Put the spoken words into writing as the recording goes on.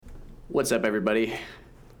What's up, everybody?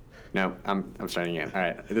 No, I'm starting again. All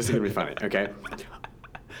right, this is gonna be funny. Okay.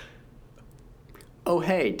 Oh,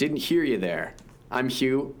 hey, didn't hear you there. I'm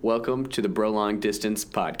Hugh. Welcome to the Bro Long Distance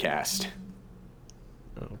podcast.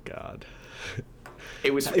 Oh God.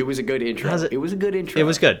 It was a good intro. It was a good intro. It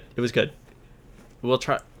was good. It was good. We'll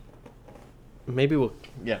try. Maybe we'll.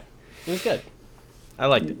 Yeah. It was good. I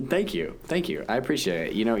liked it. Thank you. I appreciate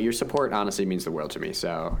it. You know, your support honestly means the world to me.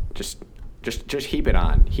 So just heap it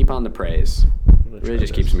on. Heap on the praise. It really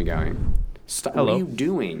just keeps me going. Stop. Hello. What are you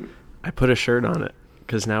doing? I put a shirt on it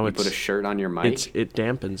because now You put a shirt on your mic? It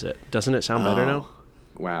dampens it. Doesn't it sound better now?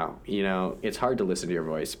 Wow. You know, it's hard to listen to your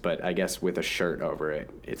voice, but I guess with a shirt over it,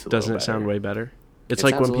 it's a Doesn't little it better. sound way better? It's It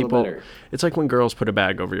like sounds when a little people. better. It's like when girls put a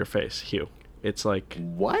bag over your face, Hugh. It's like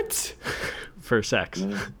What? for sex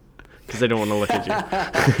because they don't want to look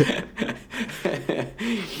at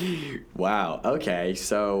you. Wow. Okay.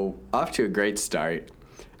 So off to a great start.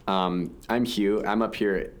 I'm Hugh. I'm up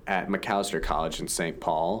here at Macalester College in St.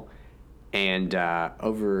 Paul, and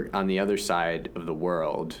over on the other side of the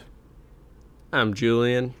world. I'm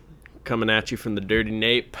Julian, coming at you from the dirty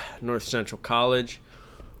Nape, North Central College.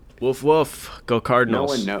 Woof woof, go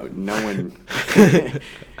Cardinals. No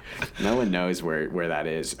one knows where that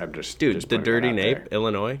is. I'm just Dude, just the putting that dirty out Nape, there.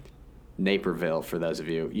 Illinois. Naperville, for those of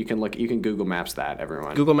you. You can Google Maps that,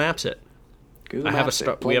 everyone. Google Maps it. Google I have Maps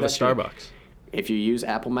it. we have a Plug that shit. Starbucks. If you use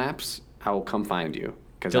Apple Maps, I will come find you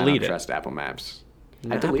because I Delete don't it. trust Apple Maps.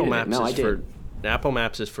 I Apple deleted Maps it. No, is I did. Apple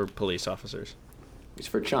Maps is for police officers. It's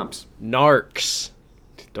for chumps. Narcs.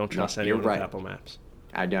 Don't trust you're anyone right. with Apple Maps.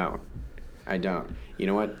 I don't. You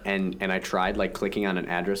know what? And I tried like clicking on an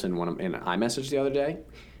address in iMessage the other day,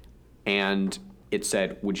 and it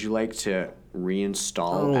said, "Would you like to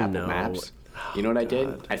reinstall Oh, Apple no. Maps?" You know what I did?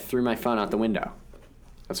 God. I threw my phone out the window.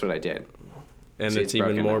 That's what I did. And See, it's it's even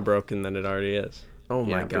broken more now. broken than it already is. Oh my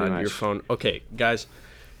Yeah, pretty God, your much. phone. Okay, guys,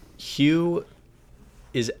 Hugh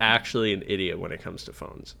is actually an idiot when it comes to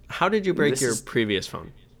phones. How did you break This your is- previous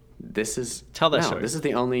phone? This is Tell that no, story. This is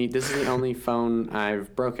the only phone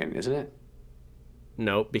I've broken, isn't it?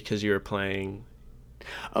 No, because you were playing,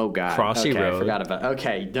 Oh God, Crossy okay, Road. I forgot about.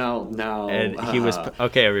 Okay, no, and he was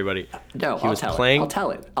okay. Everybody, No, he I'll was tell playing. it. I'll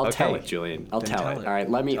tell it. I'll Okay. tell it, Julian. I'll Then tell tell it. it. All right,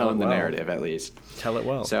 let me Tell own it the well. narrative at least. Tell it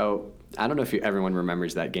well. So I don't know if everyone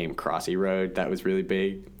remembers that game Crossy Road that was really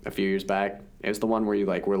big a few years back. It was the one where you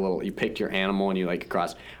like you picked your animal and you like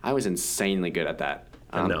cross. I was insanely good at that.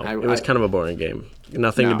 No, it was kind of a boring game.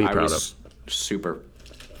 Nothing to be I proud was of.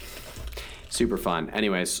 Super fun.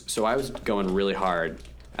 Anyways, so I was going really hard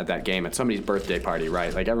at that game at somebody's birthday party,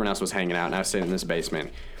 right? Like everyone else was hanging out and I was sitting in this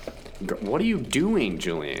basement. What are you doing,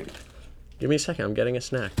 Julian? Give me a second. I'm getting a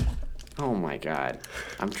snack. Oh my God!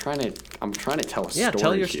 I'm trying to tell a story. Yeah,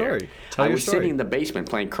 tell your here. story. Tell I your was story. sitting in the basement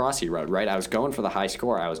playing Crossy Road, right? I was going for the high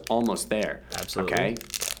score. I was almost there. Absolutely. Okay.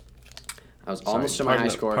 I was almost to my high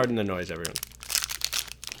score. Pardon the noise, everyone.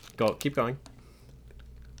 Go. Keep going.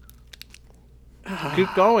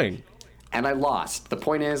 Keep going. And I lost. The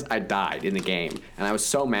point is, I died in the game, and I was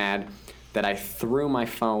so mad that I threw my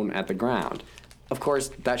phone at the ground. Of course,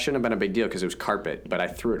 that shouldn't have been a big deal because it was carpet, but I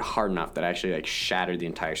threw it hard enough that I actually like shattered the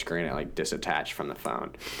entire screen and like disattached from the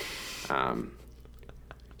phone.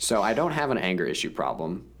 So I don't have an anger issue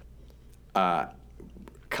problem,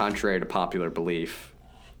 contrary to popular belief,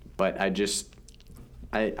 but I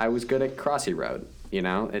was good at Crossy Road. You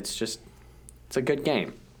know, it's a good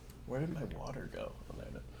game. Where did my water go?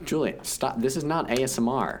 Julian, stop. This is not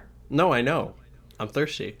ASMR. No, I know. I'm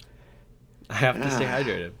thirsty. I have to stay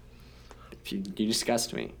hydrated. You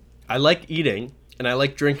disgust me. I like eating, and I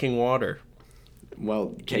like drinking water.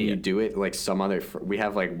 Well, can you do it like some other? We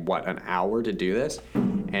have like what, an hour to do this?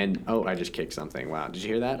 And oh, I just kicked something. Wow, did you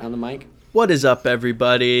hear that on the mic? What is up,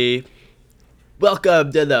 everybody?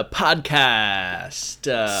 Welcome to the podcast.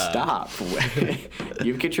 Stop.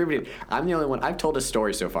 You've contributed. I'm the only one. I've told a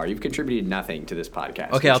story so far. You've contributed nothing to this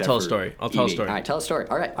podcast. Okay, I'll except tall a for story. All eating. right, tell a story.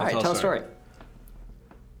 All right, tell a story.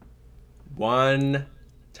 One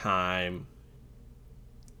time.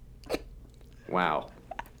 Wow.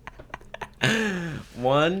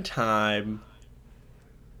 One time.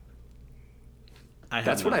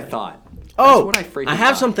 That's what I thought. Oh, That's what I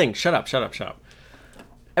have something. Shut up.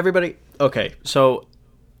 Everybody, okay, so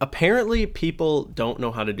apparently people don't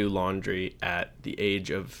know how to do laundry at the age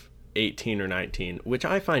of 18 or 19, which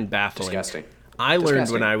I find baffling. Disgusting. I learned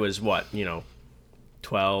Disgusting. when I was,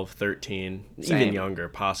 12, 13, Same. even younger,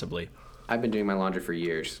 possibly. I've been doing my laundry for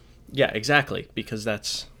years. Yeah, exactly, because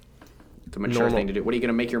that's... It's a mature Normal. thing to do. What are you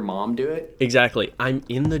gonna make your mom do it? Exactly. I'm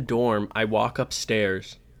in the dorm. I walk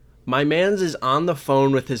upstairs. My man's is on the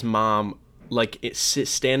phone with his mom, like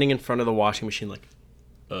standing in front of the washing machine, like,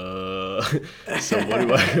 So what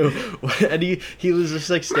do I? And he was just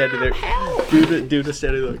like standing there, dude is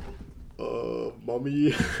standing there like,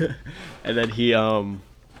 mommy, and then he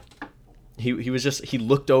was just, he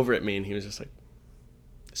looked over at me and he was just like,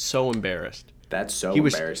 so embarrassed. That's so He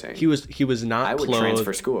was embarrassing. he was not I would clothed.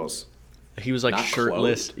 transfer schools. He was like Not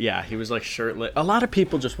shirtless. clothed? Yeah, he was like shirtless. A lot of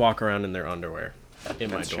people just walk around in their underwear in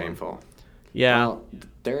my That's dorm. shameful. Yeah, Well,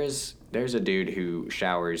 there's a dude who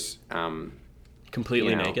showers.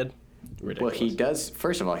 completely you know, naked. Well, Ridiculous. he does.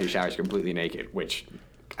 First of all, he showers completely naked, which,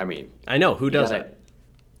 I mean, I know who does gotta- it.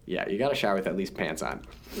 yeah, you got to shower with at least pants on.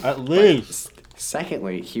 At least.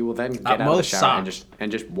 Secondly, he will then get At out of the most shower and socks.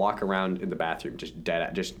 just walk around in the bathroom, just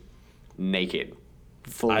naked,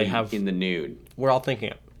 fully in the nude. We're all thinking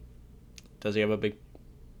it. Does he have a big?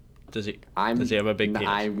 Does he have a big penis?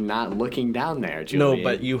 I'm not looking down there, Julian. No,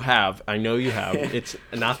 but you have. I know you have. It's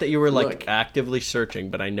not that you were like Look. actively searching,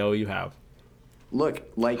 but I know you have. Look,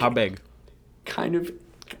 like How big? kind of.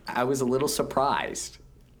 I was a little surprised,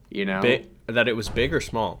 you know. Big? That it was big or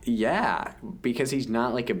small? Yeah, because he's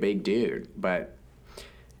not like a big dude, but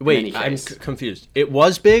Wait, any I'm case. confused. It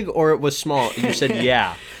was big or it was small? You said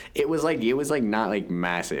yeah. it was like not like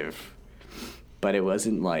massive, but it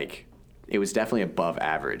wasn't like, it was definitely above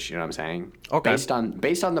average. You know what I'm saying? Okay.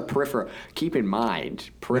 Based on the peripheral. Keep in mind,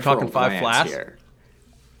 peripheral talking 5 glance flash? here.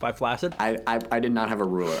 5 flaccid? I did not have a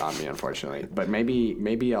ruler on me, unfortunately, but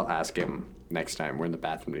maybe I'll ask him next time we're in the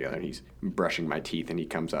bathroom together and he's brushing my teeth and he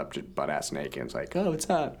comes up just butt ass naked and it's like, oh, what's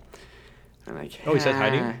up? I'm like, Oh, he says hi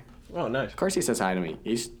to you? "Ah." Oh, nice. Of course he says hi to me.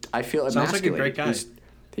 I feel Sounds like a emasculated. great guy.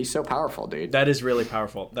 He's so powerful, dude. That is really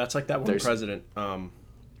powerful. That's like that one There's- president.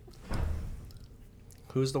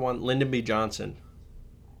 Who's the one? Lyndon B. Johnson.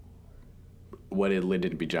 What did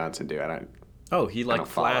Lyndon B. Johnson do? I don't. Oh, he like don't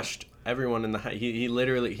follow. flashed everyone in the he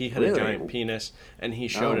literally he had a Really? giant penis and he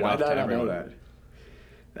showed it why off did to I not everyone. know that?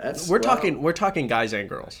 That's We're talking guys and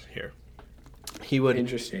girls here. He would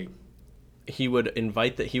interesting.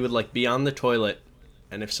 invite that he would like be on the toilet,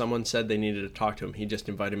 and if someone said they needed to talk to him, he'd just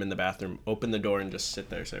invite him in the bathroom, open the door, and just sit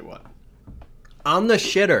there, say what? On the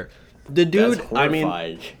shitter. The dude, That's I mean,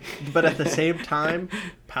 horrifying. but at the same time,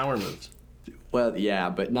 power moves. Well, yeah,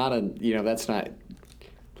 but not a. That's not.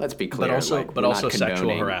 Let's be clear. But also, like, we're not sexual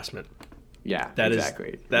condoning- harassment. Yeah, That is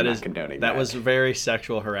exactly. that We're is not condoning that was very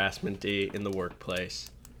sexual harassment-y in the workplace.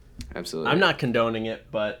 absolutely. I'm not condoning it,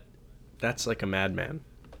 but that's like a madman,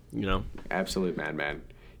 you know? Absolute madman.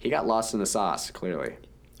 He got lost in the sauce. Clearly,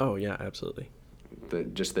 Oh yeah, absolutely.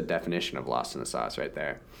 just the definition of lost in the sauce right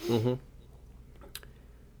there. Mm-hmm.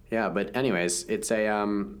 Yeah, but anyways, it's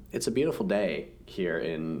a beautiful day here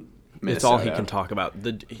in Minnesota. It's all he can talk about.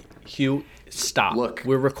 Hugh, stop. Look,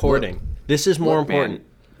 we're recording. This is more Look, man, important.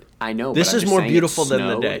 I know. This but I'm is just more saying beautiful it than the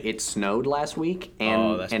snowed- day. It snowed last week, Oh,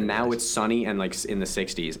 and that's pretty now nice. it's sunny and like in the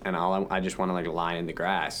 60s, and I just want to like lie in the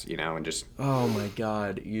grass, and just Oh my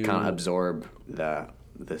God, you. kind of absorb the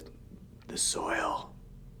soil.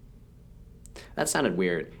 That sounded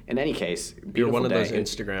weird. In any case, beautiful You're one of day. those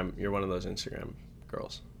Instagram. You're one of those Instagram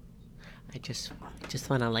girls. I just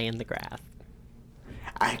want to lay in the grass.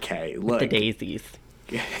 Okay, look, The daisies.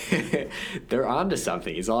 they're onto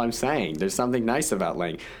something. Is all I'm saying. There's something nice about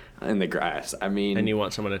laying in the grass. I mean, And you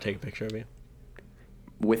want someone to take a picture of you?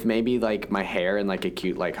 with maybe like my hair and like a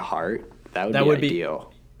cute like heart, that That would be be-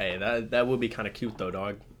 ideal. Hey, that would be kind of cute though,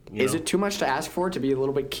 dog. You Is know? it too much to ask for to be a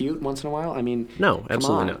little bit cute once in a while? I mean, No, come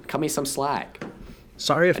absolutely on, not. Cut me some slack.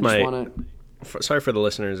 Sorry if I just my. want to. Sorry for the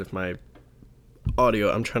listeners if my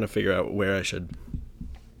audio. I'm trying to figure out where I should,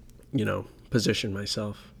 position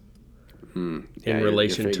myself Yeah, in you're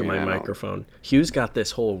relation to figuring my that out. microphone. Hugh's got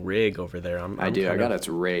this whole rig over there. I do. I got its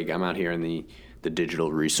rig. I'm out here in the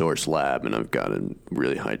digital resource lab, and I've got a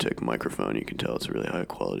really high tech microphone. You can tell it's a really high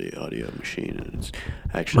quality audio machine, and it's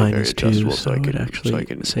actually very adjustable. So I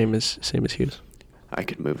can same as Hugh's. I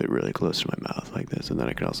can move it really close to my mouth like this, and then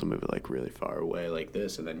I can also move it like really far away like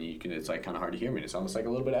this, and then you can. It's like kind of hard to hear me. It's almost like a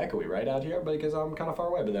little bit echoey right out here, because I'm kind of far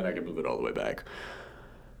away. But then I can move it all the way back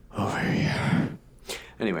over here.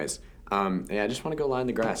 Anyways, yeah, I just want to go lie in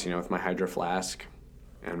the grass, with my hydro flask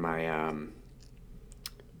and my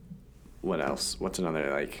what else? What's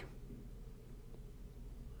another like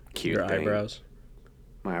cute Your thing? eyebrows.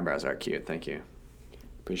 My eyebrows are cute. Thank you.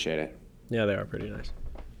 Appreciate it. Yeah, they are pretty nice.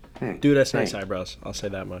 Hey, Dude, that's hey, nice eyebrows. I'll say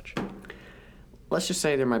that much. Let's just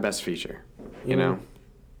say they're my best feature. You know,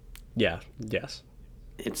 Yeah. Yes.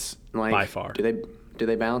 it's like By far. Do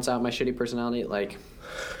they balance out my shitty personality? Like,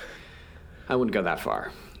 I wouldn't go that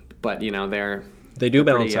far, but they're They do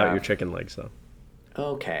they're balance pretty, out your chicken legs, though.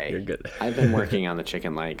 okay. You're good. I've been working on the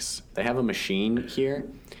chicken legs. They have a machine here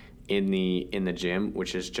in the gym,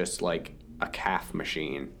 which is just like a calf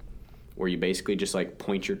machine where you basically just like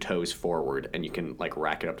point your toes forward and you can like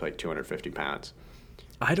rack it up to like 250 pounds.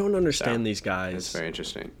 I don't understand So, these It's guys. very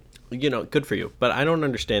interesting. You know, good for you, but I don't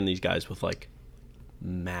understand these guys with like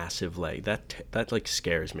massive leg. That like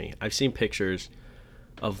scares me. I've seen pictures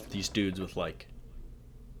of these dudes with like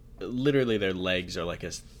literally their legs are like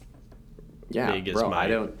as Yeah, big as bro, my I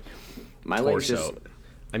don't. My legs torso. just.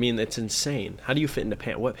 I mean, it's insane. How do you fit into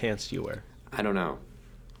pants? What pants do you wear? I don't know.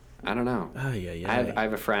 Oh yeah. I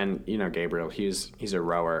have a friend, you know, Gabriel. He's a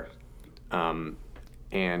rower,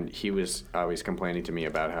 and he was always complaining to me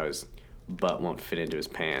about how his butt won't fit into his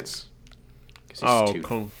pants because he's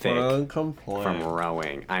too thick from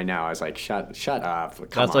rowing. I know. I was like, shut up. Come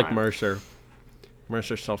That's like on. Mercer.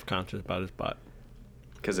 Mercer's self-conscious about his butt.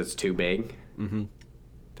 Because it's too big. Mm-hmm.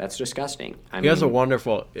 That's disgusting. He has a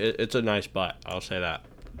wonderful. It's a nice butt. I'll say that.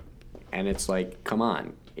 and it's like, come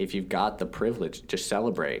on. If you've got the privilege, just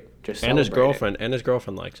celebrate. Just And his celebrate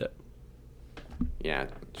girlfriend likes it. it. Yeah,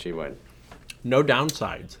 she would. No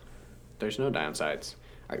downsides. There's no downsides.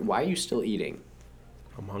 All right, why are you still eating?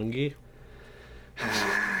 I'm hungry.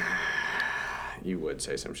 You would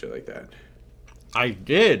say some shit like that. I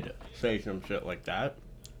did say some shit like that.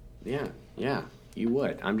 Yeah, you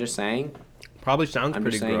would. I'm just saying, Probably sounds I'm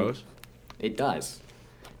pretty just saying- gross. it does.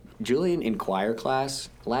 Julian in choir class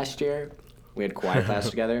last year, we had choir class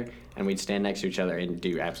together, and we'd stand next to each other and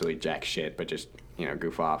do absolutely jack shit, but just,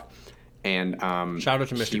 goof off. And Shout out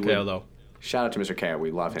to he Mr. would- Kale though. Shout out to Mr. Kale. We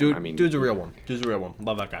love him. Dude, I mean, dude's a real one.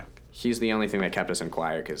 Love that guy. he's the only thing that kept us in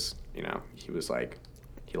choir because, he was like,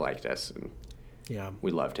 he liked us and Yeah. we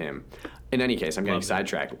loved him. In any case, I'm getting Loved him.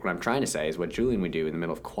 sidetracked. What I'm trying to say is what Julian would do in the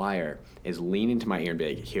middle of choir is lean into my ear and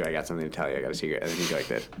be like, here, I got something to tell you. I got a secret. And then he'd go like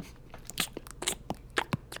this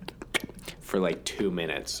for like 2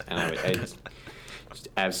 minutes. And it's just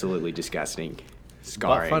absolutely disgusting.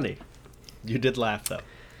 Scarring. But funny. You did laugh though.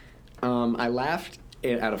 I laughed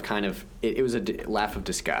out of kind of, it was a laugh of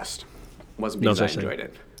disgust. Wasn't No because I such thing. enjoyed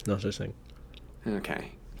it. No such thing.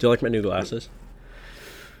 Okay. Do you like my new glasses?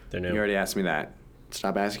 They're new. You already asked me that.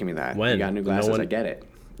 Stop asking me that. When? You got new No glasses, one- I get it.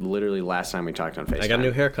 Literally last time we talked on FaceTime. I got a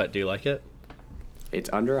new haircut. Do you like it? It's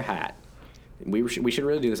under a hat. We should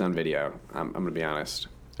really do this on video. I'm going to be honest.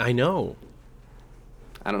 I know.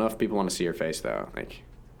 I don't know if people want to see your face, though. Like,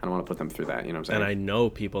 I don't want to put them through that. You know what I'm saying? And I know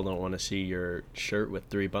people don't want to see your shirt with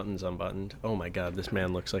 3 buttons unbuttoned. Oh my god, this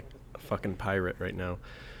man looks like a fucking pirate right now.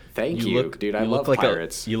 Thank you, dude. I love look like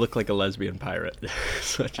pirates. You look like a lesbian pirate.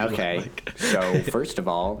 That's what you look Okay. like. So, first of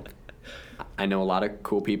all, I know a lot of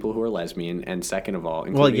cool people who are lesbian. And second of all,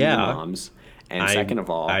 including yeah. your moms. And second of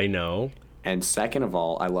all, I know. I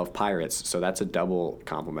love pirates. So that's a double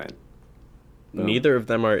compliment. Boom. Neither of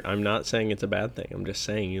them are. I'm not saying it's a bad thing. I'm just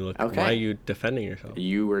saying you look. Okay. Why are you defending yourself?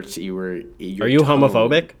 You were. Your Are you tone-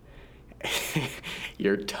 homophobic?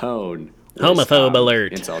 Your tone. was, Homophobe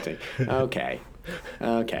alert. Insulting.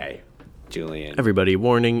 Okay, Julian. Everybody,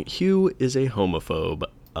 warning: Hugh is a homophobe.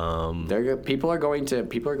 People are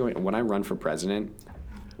going. When I run for president,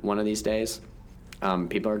 one of these days,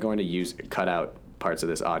 people are going to cut out parts of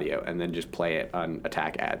this audio and then just play it on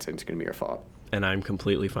attack ads, and it's going to be your fault. And I'm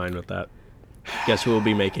completely fine with that. Guess who will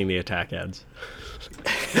be making the attack ads?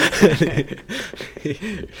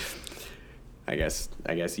 I guess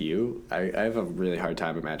you. I have a really hard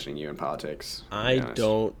time imagining you in politics. to be I honest.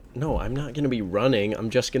 don't. No, I'm not going to be running. I'm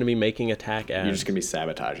just going to be making attack ads. You're just going to be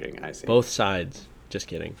sabotaging. I see. Both sides. Just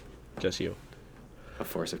kidding. Just you. A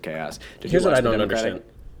force of chaos. Did Here's you what watch I the don't Democratic-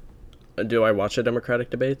 understand. Do I watch the Democratic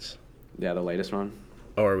debates? Yeah, the latest one.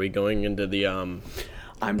 Or are we going into the I'm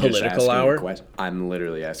Political just asking hour? I'm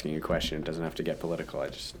literally asking you a question. It doesn't have to get political.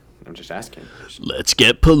 I'm just asking. Let's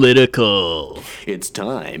get political. It's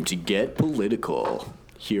time to get political.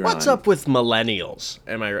 Here What's on- up with millennials?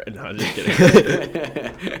 Am I right? No, I'm just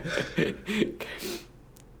kidding.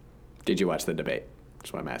 Did you watch the debate?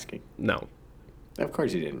 That's what I'm asking. No. Of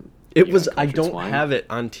course you didn't. It You was. I uncultured don't swine. have it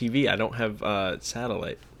on TV. I don't have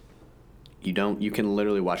satellite. You don't. You can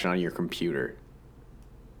literally watch it on your computer.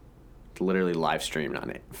 It's literally live streamed on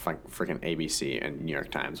it. Freaking ABC and New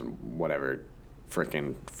York Times and whatever.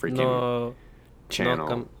 Freaking No.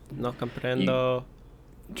 channel. No comprendo.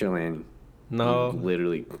 Julian. No. You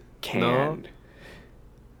literally can.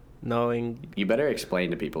 Knowing. You better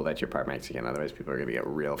explain to people that you're part Mexican, otherwise people are gonna get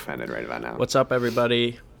real offended right about now. What's up,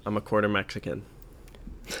 everybody? I'm a quarter Mexican.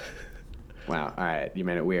 Wow. All right. You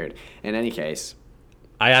made it weird. In any case,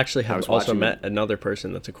 I actually I have was also watching met another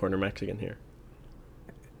person that's a quarter Mexican here.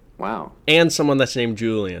 wow. And someone that's named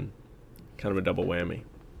Julian. Kind of a double whammy.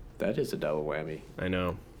 That is a double whammy. I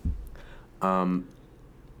know. I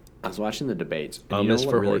was watching the debates. And you know Is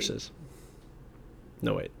what for really- horses.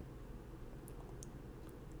 No, wait.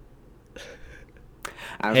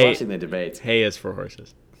 I was Hey. watching the debates. Hay is for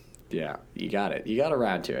horses. Yeah, you got it. You got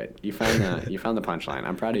around to it. You found the punchline.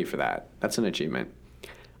 I'm proud of you for that. That's an achievement.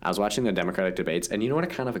 I was watching the Democratic debates, and you know what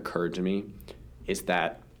kind of occurred to me is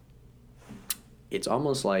that it's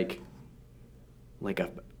almost like a They're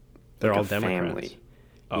like all a Democrats. family.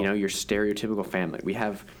 Oh. You know, your stereotypical family. We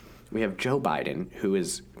have Joe Biden, who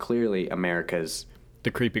is clearly America's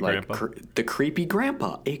The creepy grandpa. the creepy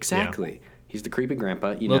grandpa. Exactly. He's the creepy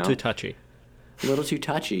grandpa. You A little know, too touchy. a little too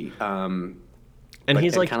touchy. And But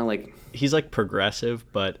he's like kind of like he's like progressive,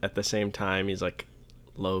 but at the same time he's like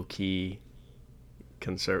low key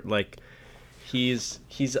like he's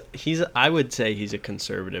I would say he's a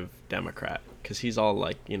conservative Democrat because he's all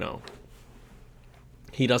like, you know,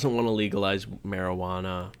 he doesn't want to legalize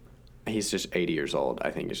marijuana. he's just 80 years old.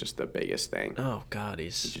 I think is just the biggest thing. Oh God,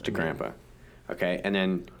 he's Just a grandpa. Okay, and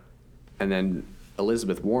then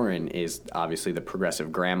Elizabeth Warren is obviously the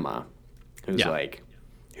progressive grandma, who's Yeah. like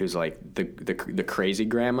the crazy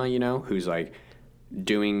grandma, you know, who's like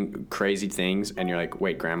doing crazy things, and you're like,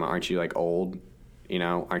 wait, grandma, aren't you like old? You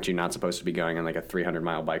know, aren't you not supposed to be going on like a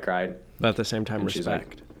 300-mile bike ride? But at the same time, And she's like-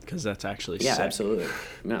 respect, because that's actually Yeah, sick. absolutely.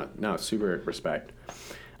 No, super respect.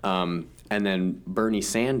 And then Bernie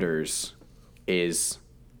Sanders is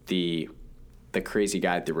the crazy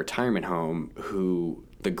guy at the retirement home who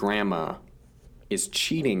the grandma is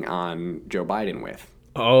cheating on Joe Biden with.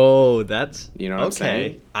 Oh, that's You know what I'm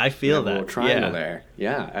saying? I feel That little that. triangle Yeah, there.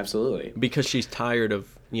 Yeah, absolutely. because she's tired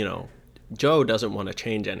of, you know, Joe doesn't want to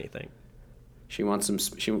change anything. She wants some.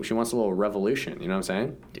 She wants a little revolution. You know what I'm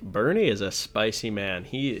saying? Bernie is a spicy man.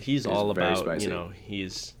 He's all very about, spicy. you know,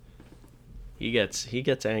 he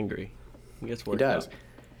gets angry. He gets He worked does. up.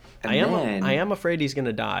 And I am afraid he's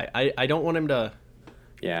gonna die. I don't want him to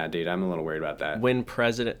Yeah, dude, I'm a little worried about that. win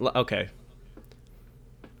president. Okay.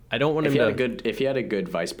 I don't want If him he to. had a good, if he had a good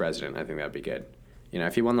vice president, I think that'd be good. You know,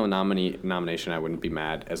 if he won the nomination, I wouldn't be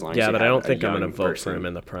mad as long as yeah, he but I had don't a think I'm young gonna vote person. for him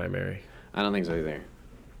in the primary. I don't think so either.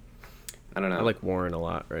 I don't know. I like Warren a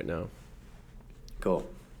lot right now. cool.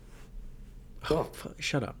 Cool.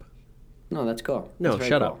 Shut up. No, that's cool. No, That's very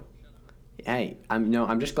shut cool. up. Hey,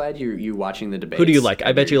 I'm just glad you watching the debates. Who do you like?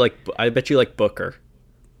 I bet you like Booker.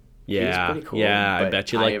 He's Yeah, pretty cool, yeah. I but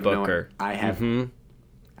bet you like have Booker. I have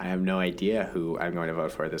no idea who I'm going to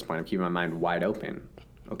vote for at this point. I'm keeping my mind wide open.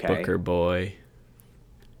 Okay. Booker boy.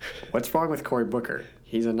 What's wrong with Cory Booker?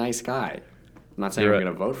 He's a nice guy. I'm not saying You're I'm a-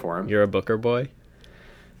 going to vote for him. You're a Booker boy.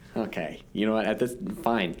 Okay. You know what?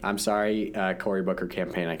 Fine. I'm sorry, Cory Booker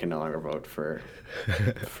campaign. I can no longer vote for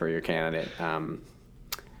your candidate.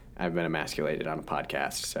 I've been emasculated on a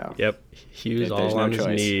podcast, so. Yep. Hugh's There's all no on his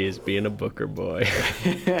choice. knees, being a Booker boy.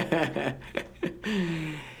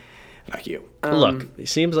 Fuck you. Look, he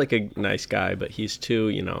seems like a nice guy, but he's too,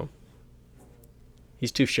 you know,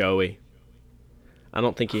 he's too showy. I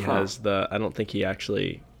don't think he I don't think he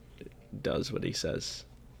actually does what he says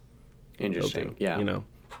he'll Interesting. do. Yeah. You know.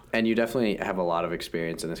 And you definitely have a lot of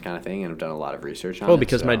experience in this kind of thing and have done a lot of research on Oh, it.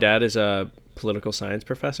 because my so- dad is a political science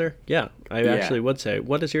professor? Yeah, I Yeah. actually would say.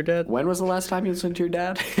 What is your dad? When was the last time you listened to your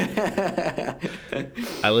dad?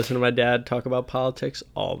 I listen to my dad talk about politics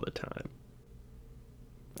all the time.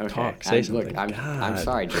 Okay. Talk, say something. Look, I'm God.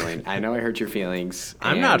 sorry, Julian. I know I hurt your feelings.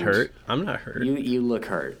 I'm not and hurt. I'm not hurt. You look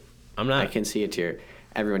hurt. I'm not. I can see a tear.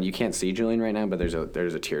 Everyone, you can't see Julian right now, but there's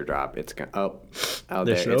a teardrop. It's there.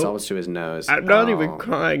 There's It's no- almost to his nose. I'm not Oh. even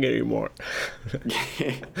crying anymore.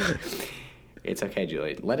 It's okay,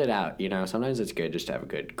 Julian. Let it out. You know, sometimes it's good just to have a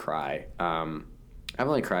good cry. I've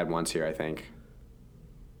only cried once here, I think. It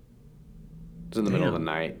was in the middle of the Damn.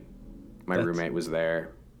 night. My That's- roommate was there,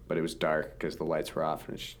 but it was dark because the lights were off.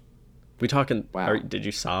 And it's We talking? Wow. Did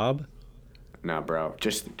you sob? no, bro.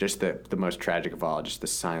 Just the most tragic of all. Just the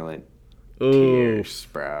silent Ooh, tears,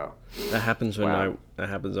 bro. that happens when Wow.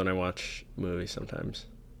 I watch movies sometimes.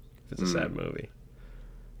 If it's a sad movie.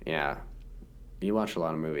 Yeah. You watch a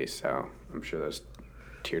lot of movies, so I'm sure those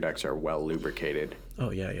tear ducts are well lubricated. Oh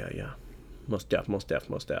yeah. Most def.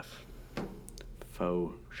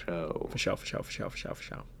 Faux show. For sure.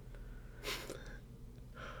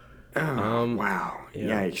 Wow.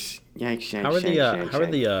 yeah. Yikes.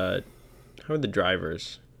 How are the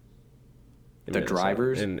drivers? in The Minnesota,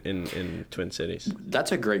 drivers? in Twin Cities.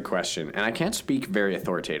 That's a great question, and I can't speak very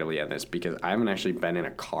authoritatively on this because I haven't actually been in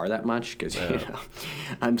a car that much because you know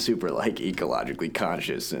I'm super like ecologically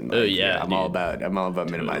conscious and like, yeah, I'm all dude.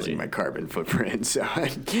 about minimizing my carbon footprint. So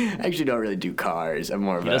I actually don't really do cars. I'm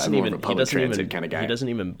more of a public transit kind of guy. He doesn't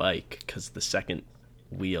even bike because the second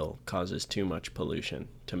wheel causes too much pollution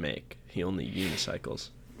to make. He only unicycles.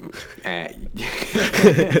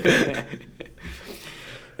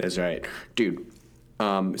 That's right, dude.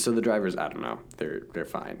 So the drivers, I don't know. They're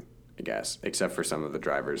fine, I guess, except for some of the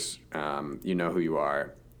drivers. You know who you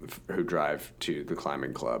are, who drive to the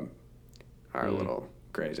climbing club, are a little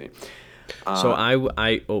crazy. So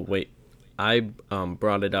I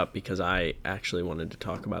brought it up because I actually wanted to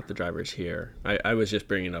talk about the drivers here. I was just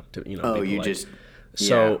bringing it up to Oh, be you polite. just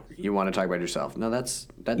So- you want to talk about yourself? No,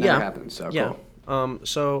 that never happens. So yeah. cool.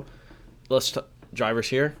 So let's drivers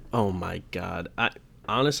here. Oh my god.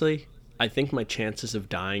 Honestly, I think my chances of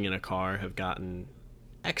dying in a car have gotten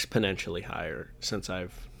exponentially higher since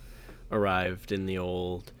I've arrived in the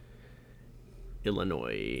old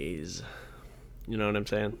Illinois. You know what I'm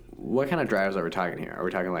saying? What kind of drivers are we talking here? Are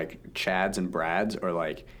we talking like Chads and Brads, or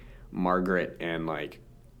like Margaret and like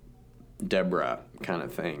Deborah kind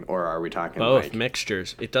of thing, or are we talking Both like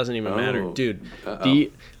mixtures. It doesn't even matter, Oh. dude.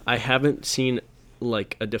 I haven't seen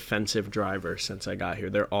like a defensive driver since I got here.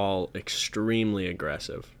 They're all extremely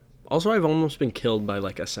aggressive. Also, I've almost been killed by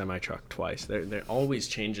like a semi truck twice. They're always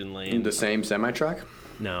changing lanes. the same semi truck?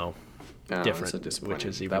 No, No, different, that's disappointing. which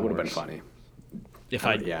is even that would have been worse. funny If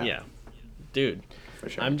yeah. dude. for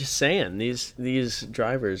sure. I'm just saying these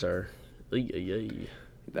drivers are.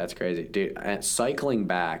 That's crazy, dude. Cycling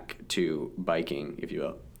back to biking, if you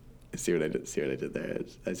will. See what I did there?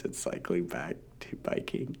 I said cycling back to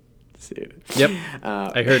biking. See it? Yep,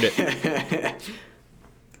 I heard it.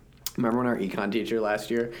 Remember when our econ teacher last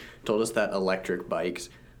year told us that electric bikes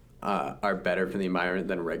are better for the environment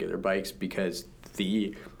than regular bikes because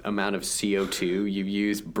the amount of CO2 you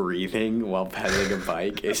use breathing while pedaling a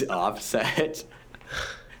bike is offset?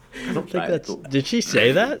 I don't think that's. Did she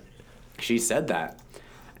say that? She said that.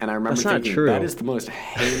 And I remember That's not thinking, true. that is the most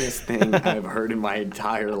heinous thing I've heard in my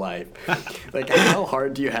entire life. Like, how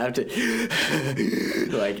hard do you have to,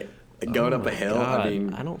 like, going up a hill? God, I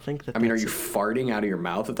mean, I don't think that. I mean, are that's- you farting out of your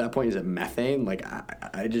mouth at that point? Is it methane? Like,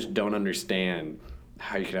 I just don't understand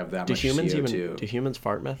how you could have that Do much humans CO2. even? Do humans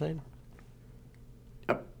fart methane?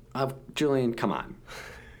 Julian, come on.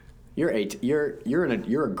 You're a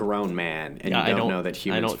grown man, and you don't know that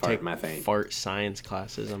humans I don't fart take methane. fart science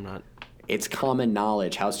classes. I'm not. It's common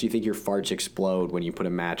knowledge. How else do you think your farts explode when you put a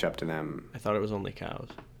match up to them? I thought it was only cows.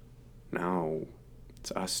 No,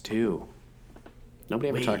 it's us too. Nobody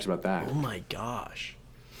ever talks about that. Oh my gosh.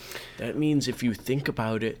 That means if you think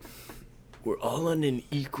about it, we're all on an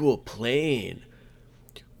equal plane.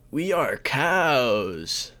 We are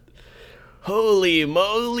cows. Holy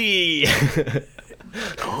moly.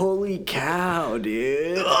 Holy cow,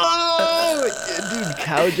 dude! Oh, dude,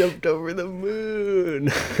 cow jumped over the moon.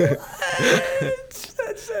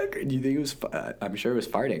 That's so good. Do you think it was? I'm sure it was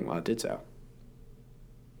farting while it did so.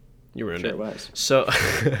 You ruined Sure it. it was. So,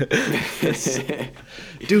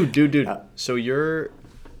 dude. So you're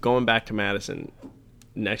going back to Madison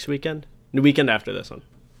next weekend? The weekend after this one.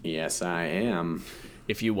 Yes, I am.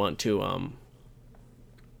 If you want to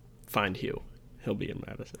find Hugh, he'll be in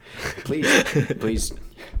Madison. Please.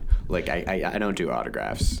 Like I don't do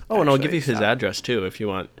autographs. Oh, and I'll actually, give you his so address too if you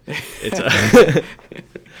want. It's I'm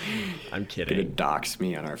You're gonna kidding. dox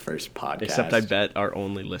me on our first podcast. Except I bet our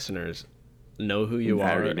only listeners know who you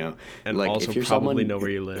I are. already know. And Like, also if you're probably someone know where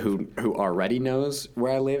you live. Who already knows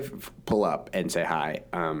where I live, pull up and say hi.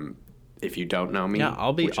 If you don't know me, Yeah,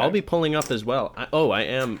 I'll which be pulling up as well.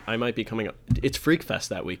 I might be coming up. It's Freak Fest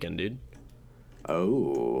that weekend, dude.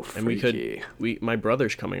 Oh, And freaky. my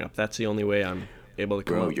brother's coming up. That's the only way I'm able to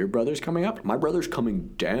come Bro, up. your brother's coming up? My brother's coming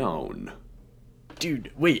down.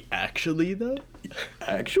 Dude, wait, actually though?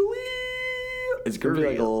 Actually, it's gonna be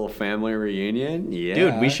like a little family reunion. Yeah,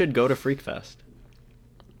 Dude, we should go to Freak Fest.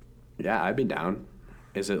 Yeah, I'd be down.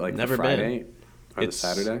 Is it like Never the been. Friday or It's- the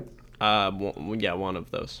Saturday? One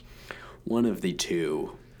of those. One of the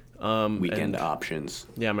two weekend and- options.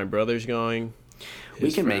 Yeah, my brother's going. We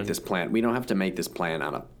His can make friend- this plan. We don't have to make this plan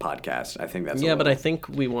on a podcast. I think that's Yeah, but I little- think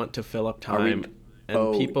we want to fill up Are we- time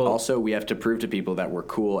and people. Also, we have to prove to people that we're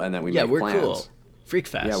cool and that we yeah, make we're plans. cool. Freak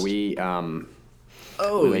Fest. Yeah, we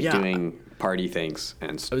like doing party things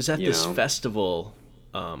and I was at you this know. festival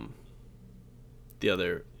the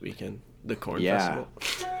other weekend, the Corn Yeah. Festival.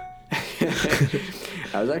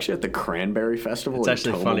 I was actually at the Cranberry Festival It's in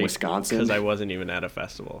actually Toma, funny Wisconsin. because I wasn't even at a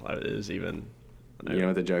festival. It was even You know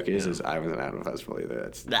what the joke is? Is I wasn't at a festival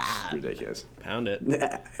either. That's ridiculous. pound it.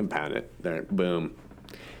 And pound it. There, boom.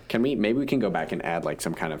 Maybe we can go back and add like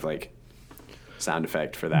some kind of like sound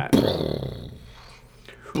effect for that.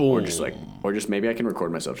 Or just maybe I can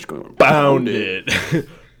record myself just going Pound it.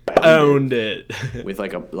 Pound it. with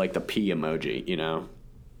like the P emoji, you know?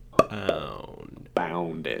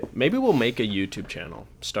 Bound it. Maybe we'll make a YouTube channel.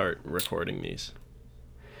 Start recording these.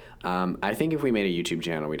 I think if we made a YouTube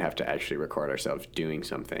channel, we'd have to actually record ourselves doing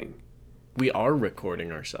something. We are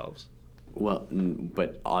recording ourselves. Well,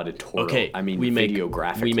 but auditorial. Okay, I mean, we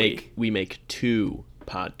videographically. we make 2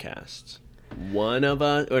 podcasts. One of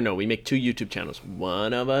us, or no, we make 2 YouTube channels.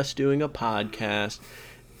 One of us doing a podcast,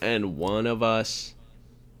 and one of us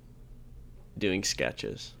doing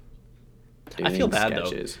sketches. I feel bad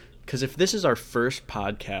sketches. though, because if this is our first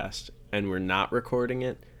podcast and we're not recording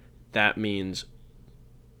it, that means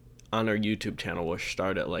on our YouTube channel we'll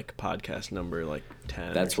start at like podcast number like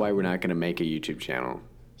 10. That's why we're not going to make a YouTube channel.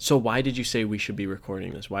 So why did you say we should be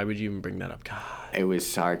recording this? Why would you even bring that up? God. It was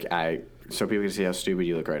so people can see how stupid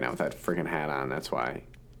you look right now with that freaking hat on. That's why.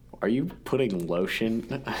 Are you putting lotion?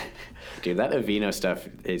 Dude, that Aveeno stuff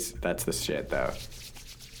that's the shit though.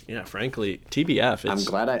 Yeah, frankly, TBF. I'm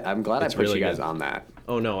glad I put really you guys good. on that.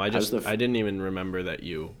 Oh no, I didn't even remember that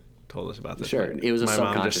you told us about this. Sure, but it was a my mom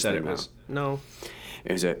subconscious just said thing, it was no.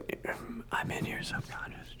 Is it? I'm in your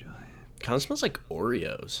subconscious, Julian. Kind of smells like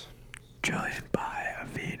Oreos. Julian, buy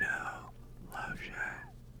Aveeno lotion.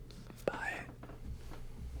 Buy it.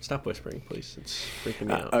 Stop whispering, please. It's freaking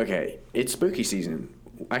me out. Okay, it's spooky season.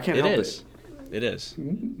 I can't It help is. It is.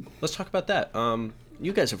 Let's talk about that.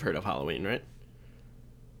 You guys have heard of Halloween, right?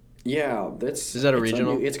 Yeah, Is that a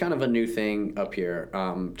regional? It's kind of a new thing up here.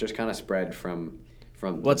 Just kind of spread from.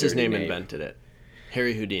 What's his Dirty name Nate. invented it?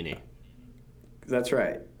 Harry Houdini. That's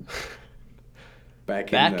right.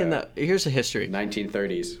 Back in the here's the history.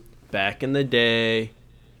 1930s. Back in the day,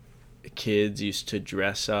 kids used to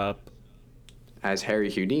dress up As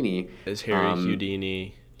Harry Houdini. as Harry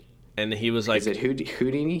Houdini, and he was like, Is it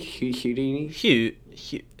Houdini? Houdini? Houdini.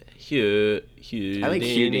 I like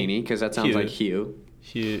Houdini because that sounds like Hugh.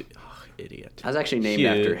 Idiot. I was actually named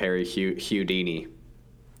after Harry Houdini.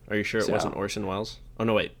 Are you sure it So- wasn't Orson Welles? Oh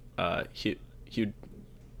no, wait. Hugh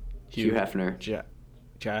Hefner.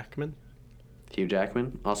 Jackman. Hugh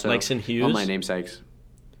Jackman. Also, Langston Hughes? all my namesakes.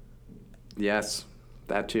 Yes,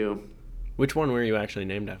 that too. Which one were you actually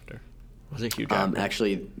named after? Was it Hugh Jackman?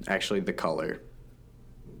 Actually, the color,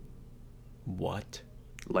 What?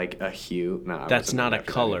 like a hue. No, I That's wasn't not named a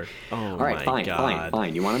after color. that. Oh All right, my fine, god.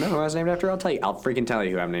 fine. You want to know who I was named after? I'll tell you. I'll freaking tell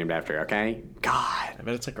you who I'm named after. Okay? God. I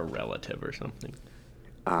bet it's like a relative or something.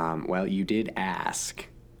 Well, you did ask.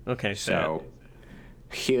 Okay, So,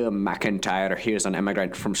 Hugh McIntyre, he is an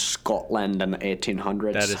immigrant from Scotland in the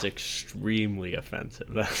 1800s. that is extremely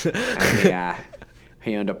offensive. And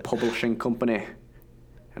he owned a publishing company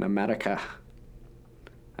in America.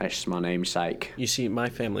 That's my namesake. You see, my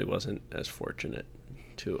family wasn't as fortunate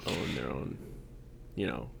to own their own,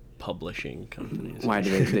 publishing companies. Why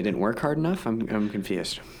did they didn't work hard enough? I'm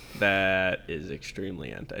confused. That is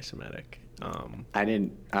extremely anti-Semitic. I'm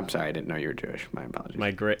sorry, I didn't know you were Jewish. My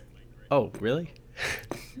apologies. Oh, really?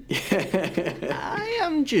 I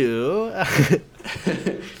am Jew.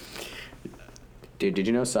 Dude, did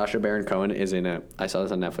you know Sacha Baron Cohen is I saw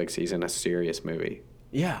this on Netflix, he's in a serious movie.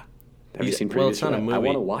 Yeah. Have you seen Well, previews it's for not a that? movie. I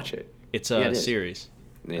want to watch it. It's Yeah, a it is. series.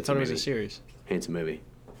 I It's thought a it was a movie. series. It's a movie.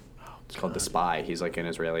 It's called The Spy. He's like an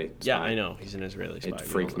Israeli spy. Yeah, I know. He's an Israeli spy. It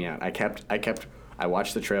freaked me out. I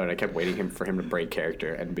watched the trailer and I kept waiting for him to break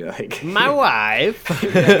character and be like, My wife.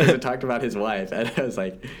 Because it talked about his wife, and I was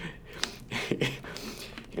like,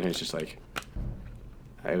 and it's just like,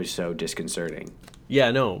 it was so disconcerting.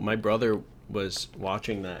 Yeah, no. My brother was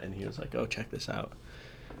watching that and he was like, "Oh, check this out."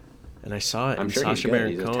 And I saw it. I'm and sure he's Sacha good.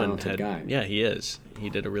 Baron He's a Cohen talented guy. Yeah, he is. He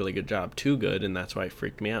did a really good job. Too good, and that's why it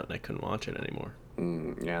freaked me out, and I couldn't watch it anymore.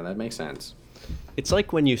 Yeah, that makes sense. It's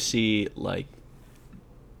like when you see like,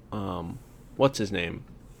 what's his name?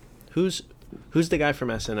 Who's the guy from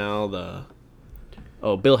SNL?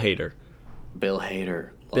 Bill Hader. Bill Hader.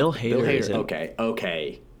 Bill Hader is in- Okay.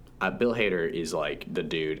 Bill Hader is like the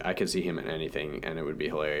dude. I could see him in anything, and it would be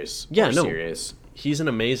hilarious. Yeah, or no. serious. He's an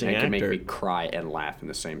amazing And it actor. could make me cry and laugh in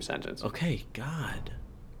the same sentence. Okay, God.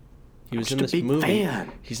 He was just in a this big movie.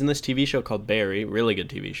 fan. He's in this TV show called Barry. Really good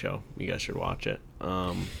TV show. You guys should watch it.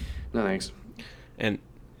 No thanks. And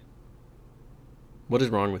what is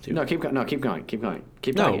wrong with you? No, keep going. Keep No,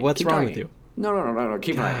 talking. what's Keep wrong talking. with you? No.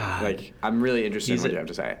 Keep going. God. Like, I'm really interested in He's what a- you have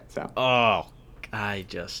to say. So Oh, I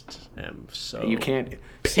just am so you can't.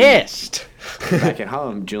 pissed. Back at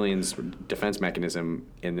home, Julian's defense mechanism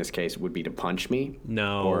in this case would be to punch me.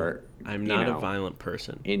 No, Or I'm you not know, a violent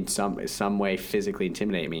person. in some way physically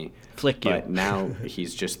intimidate me. Flick you. But now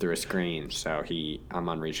he's just through a screen, so I'm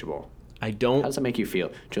unreachable. I How don't. does that make you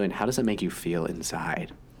feel, Julian? How does it make you feel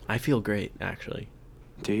inside? I feel great, actually.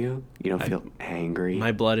 Do you? You don't feel angry?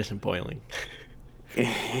 My blood isn't boiling.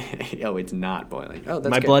 Oh, it's not boiling. Oh, that's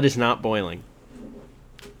My good. blood is not boiling.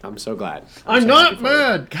 I'm so glad. I'm so not happy for you.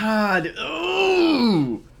 mad. God.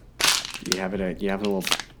 Ooh. You have a little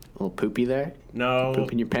little poopy there? No.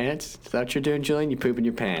 Poop in your pants? Is that what you're doing, Julian? You poop in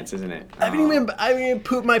your pants, isn't it? I haven't even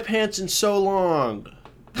pooped my pants in so long.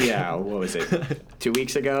 Yeah, what was it? 2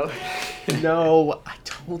 weeks ago? No, I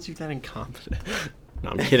told you that in confidence.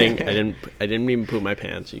 No, I'm kidding. I didn't even poop my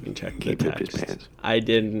pants. You can check the He pooped his text. pants. I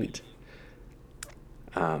didn't.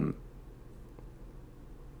 What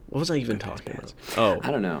was I even talking about? Oh,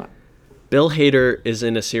 I don't know. Bill Hader is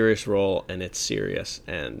in a serious role, and it's serious,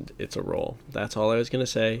 and it's a role. That's all I was gonna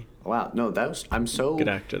say. Wow, no, I'm so... Good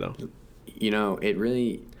actor, though. You know, it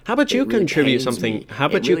really... How about it you really contribute pains something? me. How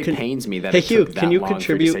about it you really pains me that Hey it Hugh, took can that you long for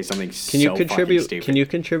contribute? you to say something Can so you fucking contribute? stupid. Can you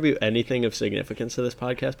contribute anything of significance to this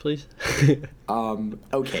podcast, please?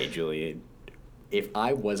 Okay, Julian. If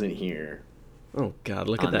I wasn't here, Oh God,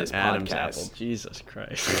 look at On that this Adam's podcast. apple. Jesus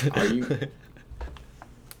Christ. are you...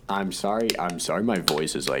 I'm sorry my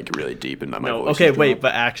voice is like really deep and my No, voice okay, is wait, dropped.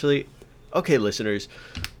 but actually, okay, listeners,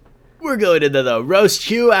 we're going into the roast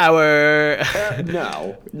Hugh hour.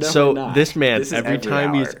 No, So we're not. this man, This is every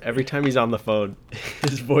hour. time he's on the phone,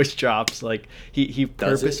 his voice drops. Like he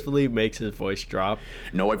Does it? purposefully makes his voice drop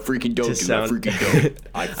No, I freaking don't to do sound. I freaking don't.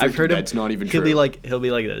 I've heard him. That's not even he'll true. be like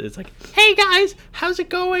that. It's like, hey guys, how's it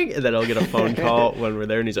going? And then I'll get a phone call when we're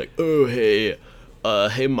there, and he's like, oh hey.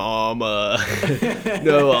 Hey mom, no,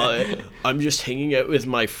 I'm just hanging out with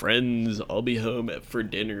my friends. I'll be home for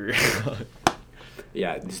dinner.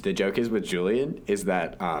 Yeah, the joke is with Julian is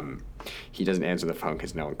that he doesn't answer the phone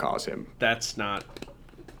because no one calls him. That's not.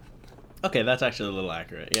 Okay, that's actually a little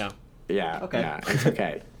accurate. Yeah. Yeah. Okay. Yeah, it's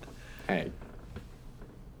okay. Hey,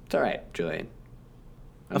 it's all right, Julian.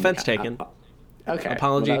 Offense taken. Okay.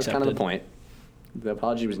 Apology well, that was kind of accepted. the point. The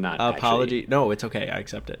apology was not Apology. No, it's okay. I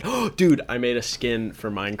accept it. Dude, I made a skin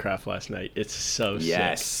for Minecraft last night. It's so Actually.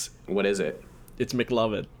 Yes. sick. What is it? It's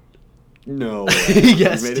McLovin. No.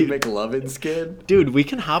 Yes, you made dude. a McLovin skin. Dude, we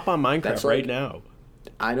can hop on Minecraft That's right like- now.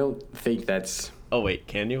 I don't think that's Oh wait,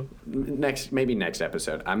 can you? maybe next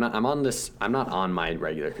episode. I'm not on my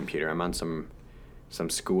regular computer. I'm on some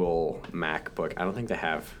school MacBook. I don't think they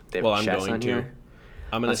have Well, I'm chess going on to. here.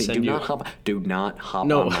 I'm gonna Honestly, send you. do not hop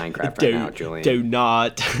No, on Minecraft do, right now, Julian. do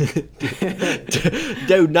not,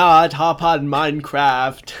 do not hop on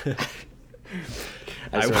Minecraft.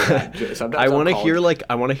 I swear to God, sometimes I I'll want to call- hear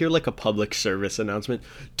like a public service announcement.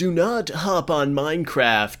 Do not hop on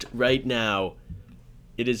Minecraft right now.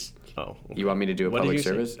 It is. Oh, You want me to do a What did public you say?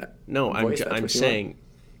 service? no, voice? That's I'm what you want? saying.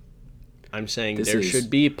 I'm saying This there is- should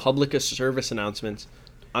be public service announcements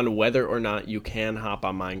on whether or not you can hop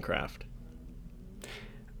on Minecraft.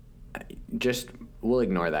 Just we'll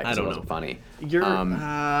ignore that I because it don't wasn't know. funny.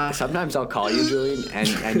 You're. Sometimes I'll call you, Julian,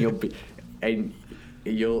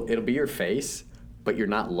 it'll be your face, but you're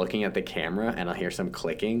not looking at the camera, and I'll hear some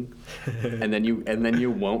clicking, and then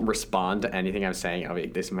you won't respond to anything I'm saying. I'll be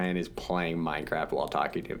like, this man is playing Minecraft while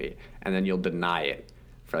talking to me, and then you'll deny it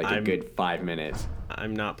for like a good 5 minutes.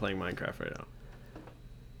 I'm not playing Minecraft right now.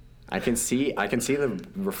 I can see the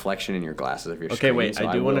reflection in your glasses of your Okay, screen. wait. so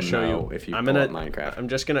I do will want to show know you. if you I'm pull gonna. up Minecraft. I'm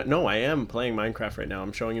just gonna. No, I am playing Minecraft right now.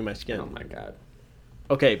 I'm showing you my skin. Oh my god,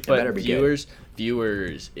 Okay, better but be good.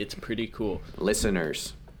 viewers, it's pretty cool.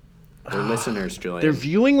 listeners, they're listeners, Julian. They're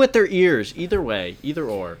viewing with their ears. Either way, either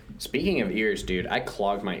or. Speaking of ears, dude, I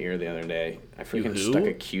clogged my ear the other day. I freaking who? stuck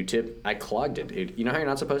a Q-tip. I clogged it, dude. You know how you're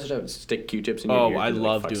not supposed to stick Q-tips in your Oh, ear? I 'cause it,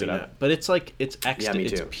 love fucks doing it up? that. But it's like it's extra. me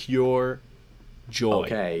It's too. pure joy.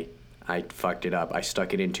 Okay, I fucked it up. I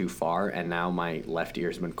stuck it in too far, and now my left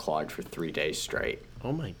ear's been clogged for 3 days straight.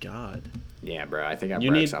 Oh my god. Yeah, bro, I think I You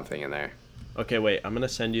broke need- something in there. Okay, wait. I'm gonna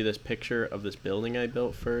send you this picture of this building I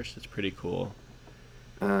built first. It's pretty cool.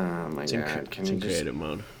 Oh my It's in, god, can it's you in just... creative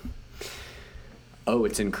mode. Oh,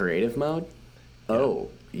 it's in creative mode? Oh,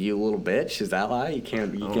 you little bitch, is that why? You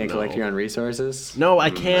can't collect no. your own resources? No, I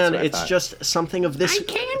That's can. what I it's thought. just something of this. I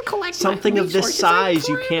can collect something my of this resources, I size.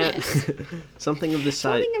 You can't. promise. something of this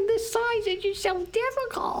size. Something of this size is just so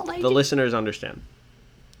difficult. The listeners understand.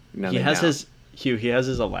 No, He they has don't. his Hugh. He has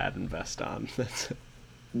his Aladdin vest on.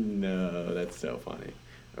 No, that's so funny.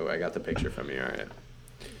 Oh, I got the picture from you. All right,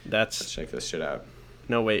 let's That's check this shit out.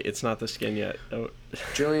 no wait. It's not the skin yet. Oh.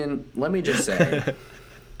 Julian, let me just say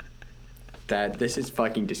that this is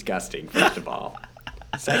fucking disgusting, first of all.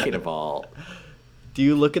 Second of all, Do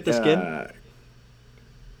you look at the skin?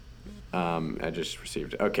 I just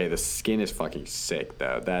received. Okay, the skin is fucking sick,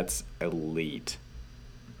 though. That's elite.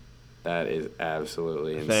 That is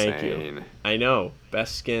absolutely insane. Thank you. I know.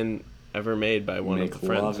 Best skin ever made by one of the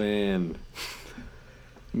friends. McLovin.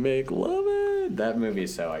 McLovin. That movie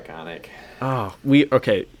is so iconic. Oh,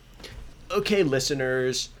 okay,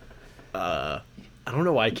 listeners. I don't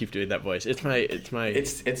know why I keep doing that voice. It's my.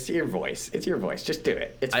 It's your voice. It's your voice. Just do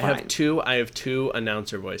it. It's I fine. have two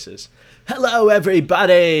announcer voices. Hello,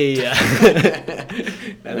 everybody.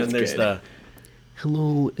 And then there's the.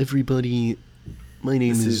 Hello, everybody. My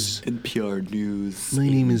name is NPR News. My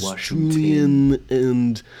name is Julian,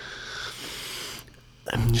 and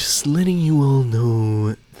I'm just letting you all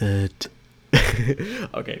know that.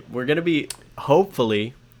 Okay, we're gonna be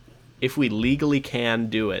hopefully, if we legally can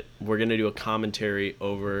do it, we're gonna do a commentary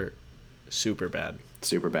over Superbad.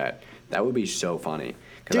 Superbad. That would be so funny.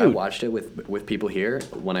 Because I Dude. watched it with people here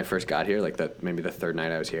when I first got here, like maybe the third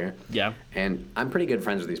night I was here. Yeah. And I'm pretty good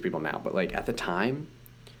friends with these people now, but like at the time,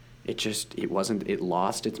 it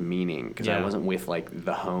lost its meaning because I Yeah. wasn't with like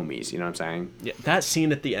the homies. You know what I'm saying? Yeah, that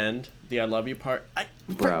scene at the end, the "I love you" part.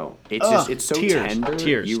 Bro, it's so tears, tender.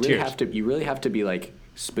 tears, you tears. really have to be like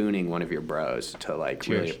spooning one of your bros to like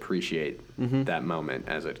really Tears. appreciate that moment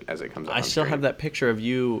as it comes up. I on still screen. have that picture of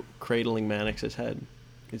you cradling Mannix's head.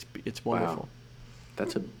 It's wonderful. Wow.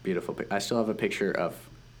 That's a beautiful picture. I still have a picture of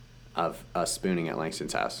us spooning at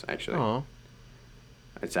Langston's house, actually. Oh,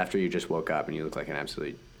 It's after you just woke up and you look like you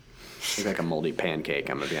look like a moldy pancake,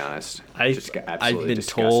 I'm going to be honest. I've Absolutely been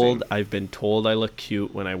disgusting. I've been told I look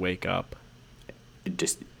cute when I wake up.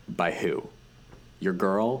 Just by who? Your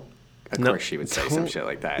girl? Of No, course she would say some don't- shit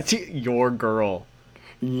like that. It's your girl.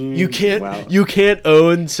 You You can't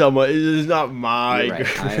own someone. It's not my You're right.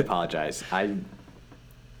 girl. I apologize. I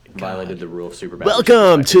violated the rule of Superbad.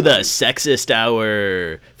 Welcome to the Sexist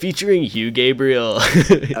Hour, featuring Hugh Gabriel.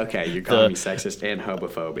 Okay, you're calling me sexist and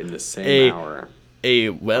homophobe in the same A- hour. A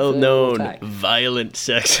well-known attack. violent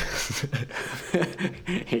sexist.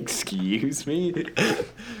 Excuse me?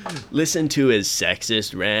 Listen to his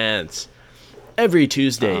sexist rants every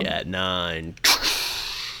Tuesday at 9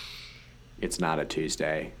 It's not a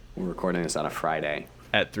Tuesday. We're recording this on a Friday.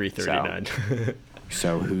 at 3:39.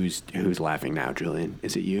 So who's laughing now, Julian?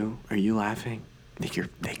 Is it you? Are you laughing? Think you're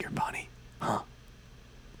funny, huh?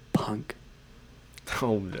 Punk.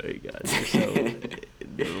 Oh my god, you're so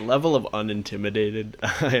the level of unintimidated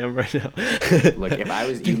I am right now. Look, if I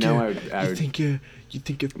was, I would. you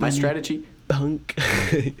think you're My funny, strategy. punk.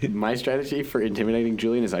 My strategy for intimidating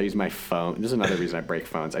Julian is I use my phone. This is another reason I break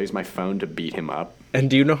phones. I use my phone to beat him up. And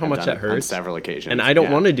do you know how I've much done that it on hurts? several occasions. And I don't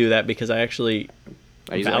Yeah. want to do that because I actually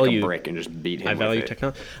I use it like value- a brick and just beat him. I value with it.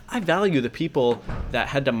 technology. I value the people that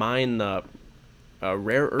had to mine the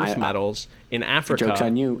rare earth I- metals in Africa. Jokes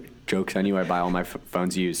on you. Jokes on you. I buy all my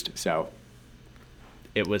phones used. So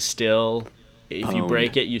It was still, if you Pwned.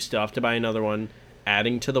 break it, you still have to buy another one.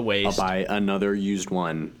 Adding to the I'll waste. buy another used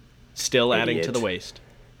one. Still adding to Idiot. the waste.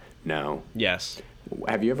 No. Yes,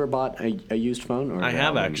 Have you ever bought a used phone? Or I that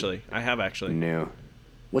have one actually. I have actually. New.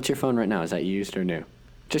 What's your phone right now? Is that used or new?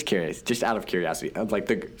 Just curious. Just out of curiosity.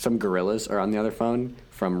 Like some gorillas are on the other phone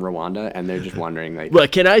from Rwanda, and they're just wondering like.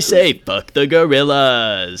 What can I say? Fuck the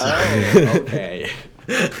gorillas. Oh, okay.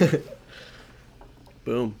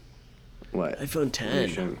 Boom. What? iPhone You 10.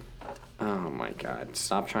 shouldn't. Oh my God!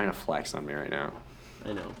 Stop trying to flex on me right now.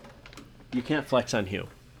 I know. You can't flex on Hugh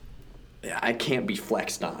Yeah, I can't be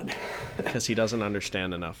flexed on. because he doesn't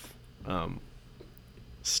understand enough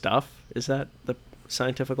stuff. Is that the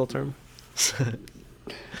scientific term?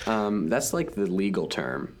 That's like the legal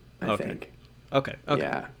term, I Okay. think. Okay. Okay.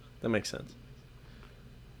 Yeah. That makes sense.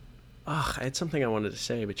 Ugh, I had something I wanted to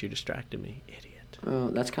say, but you distracted me. Idiot. Well,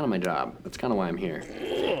 that's kind of my job. That's kind of why I'm here.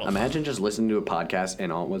 Imagine just listening to a podcast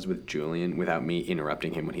and all it was with Julian without me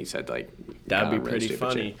interrupting him when he said like. That'd be really pretty stupid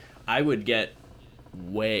funny. shit. I would get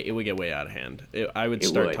it would get way out of hand. I would It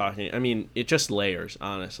start would. talking. I mean, it just layers,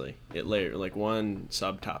 honestly. It layer like one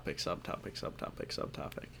subtopic.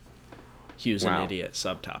 Hugh's Wow. an idiot,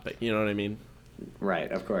 subtopic. You know what I mean?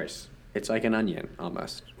 Right, of course. It's like an onion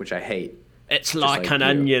almost, which I hate. It's like like an you.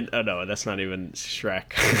 onion. Oh no, that's not even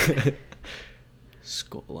Shrek.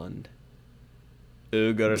 Scotland.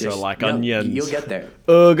 Ogres are Just- like no, onions. You'll get there.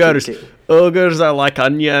 Ogres. Keep- Ogres are like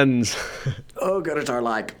onions. Ogres are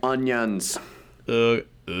like onions.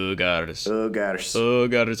 Ogres. Ogres.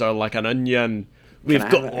 Ogres are like an onion. We've I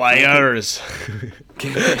got have a- liars.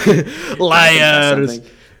 Confess Liars.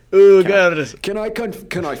 something? Ogres.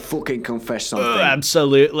 Can I fucking confess something? Oh,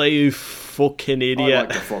 absolutely, you fucking I'd idiot. like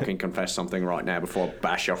to fucking confess something right now before I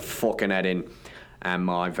bash your fucking head in. And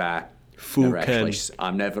I've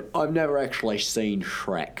never actually seen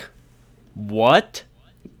Shrek. What?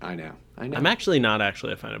 I know. I'm actually not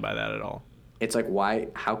actually offended by that at all. It's like why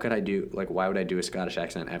would I do a Scottish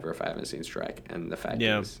accent ever if I haven't seen Shrek? And the fact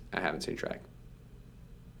Yeah. is I haven't seen Shrek.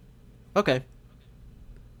 Okay.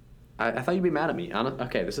 I thought you'd be mad at me.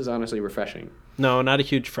 Okay, this is honestly refreshing. No, not a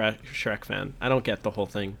huge Shrek fan. I don't get the whole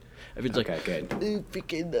thing. Everyone's Okay, like, good. I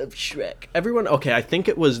freaking love Shrek. Everyone, okay, I think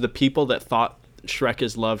it was the people that thought Shrek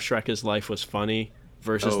is Love, Shrek is Life was funny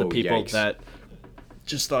versus the Oh, people yikes. that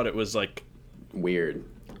just thought it was like, Weird.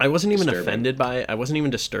 I wasn't even Disturbing. offended by it. I wasn't even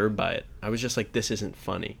disturbed by it. I was just like, this isn't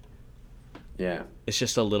funny. Yeah. It's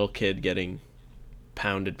just a little kid getting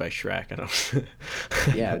pounded by Shrek. I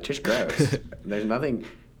don't. Yeah, it's just gross. There's nothing.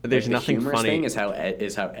 There's the nothing humorous funny. thing is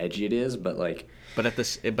how edgy it is, but like But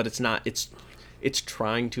it's not. It's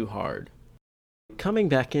trying too hard. Coming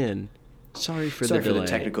back in. Sorry for sorry the for delay.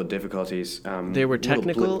 the technical difficulties. They were little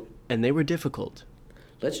technical blip. and they were difficult.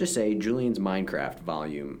 Let's just say Julian's Minecraft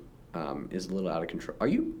volume is a little out of control.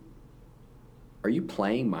 Are you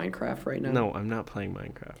playing Minecraft right now? No, I'm not playing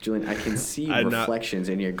Minecraft. Julian, I can see I'm not- reflections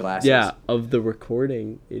in your glasses. Yeah, of the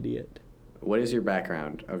recording, idiot. What is your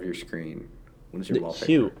background of your screen? What is your wallpaper?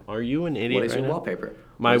 Hugh, are you an idiot What is right your now? wallpaper?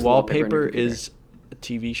 My What is the wallpaper on your wallpaper computer? is a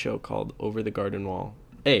TV show called Over the Garden Wall.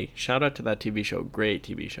 Hey, shout out to that TV show. Great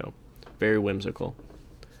TV show. Very whimsical.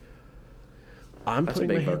 I'm That's a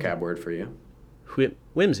putting big my hand vocab word for you.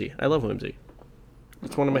 Whimsy. I love whimsy.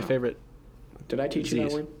 It's one of my Wow. favorite. Did I teach you that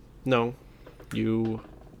Disease. word? No, you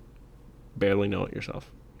barely know it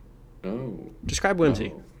yourself. Oh. Describe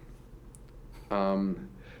whimsy. Oh.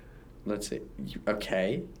 Let's see.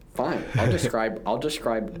 Okay, fine. I'll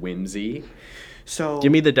describe whimsy. So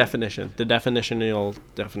Give me the definition. The definitional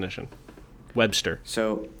definition. Webster.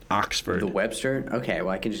 So Oxford. the Webster. Okay, well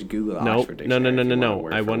I can just Google the No, Oxford no, dictionary. no, if no, you no.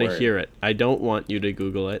 word I for want to word. hear it. I don't want you to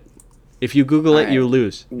Google it. If you Google it, Alright. you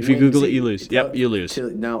lose. If you Google it, Whimsy. you lose. Yep, you lose.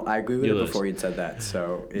 No, I Googled You it lose. before you'd said that.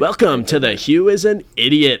 So Welcome to the Hugh is an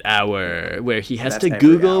Idiot Hour, where he has That's to every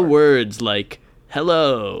Google hour. words like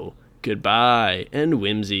hello, goodbye, and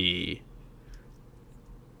whimsy.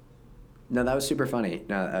 No, that was super funny.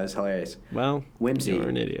 No, that was hilarious. Well, Whimsy. you're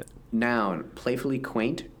an idiot. Noun: playfully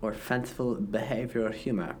quaint or fanciful behavior or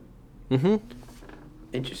humor. Mm-hmm.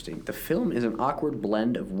 Interesting. The film is an awkward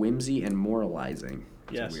blend of whimsy and moralizing.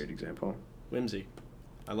 That's Yes. a weird example. Whimsy.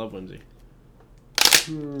 I love whimsy.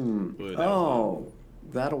 Hmm. Ooh, that was Oh,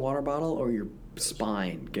 that a water bottle or your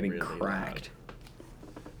spine getting really cracked?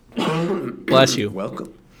 Bless you.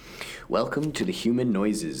 Welcome to the human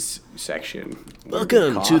noises section. where we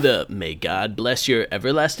Welcome to cough. the May God Bless Your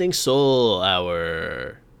Everlasting Soul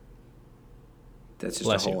Hour. That's just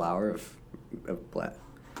Bless a you. whole hour of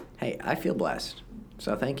Hey, I feel blessed,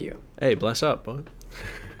 so thank you. Hey, bless up, bud.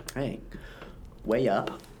 Hey, way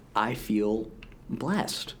up. I feel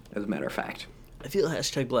blessed, as a matter of fact. I feel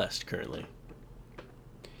 #blessed currently.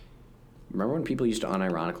 Remember when people used to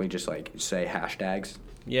unironically just like say hashtags?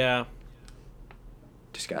 Yeah,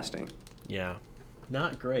 Disgusting. yeah.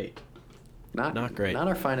 Not great. Not great. Not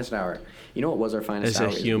our finest hour. You know what was our finest As hour?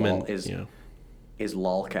 a human, is yeah.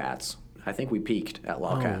 lolcats. I think we peaked at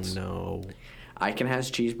lolcats. Oh, no. Icon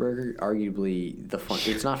has cheeseburger, arguably the fun.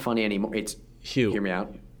 It's not funny anymore. It's Hugh. Hear me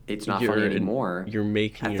out. It's not You're- funny anymore. you're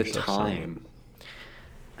making at the yourself time.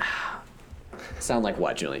 Sound like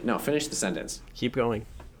what, Julie? No, finish the sentence. Keep going.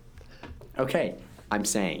 Okay, I'm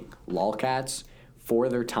saying lolcats for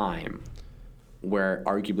their time were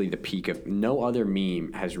arguably the peak of no other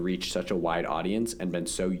meme has reached such a wide audience and been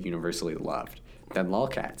so universally loved than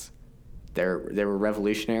lolcats. They were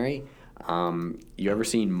revolutionary. You ever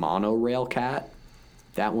seen Monorail Cat?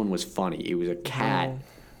 That one was funny. It was a cat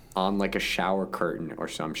on like a shower curtain or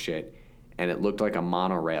some shit, and it looked like a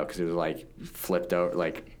monorail because it was like flipped over,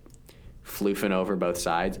 like floofing over both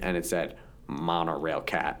sides, and it said Monorail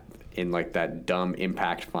Cat in like that dumb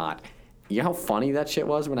impact font. You know how funny that shit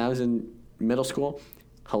was when I was in middle school?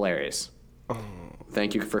 Hilarious.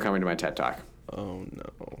 Thank you for coming to my TED Talk. Oh,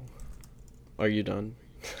 no. Are you done?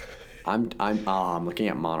 I'm looking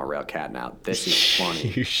at Monorail Cat now. This is funny.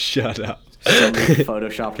 You shut up. Somebody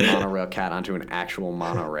photoshopped Monorail Cat onto an actual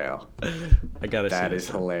monorail. I gotta see That this. is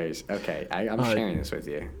hilarious. Okay, I'm sharing this with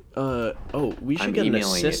you. We should I'm get an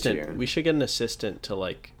emailing it to assistant. you. We should get an assistant to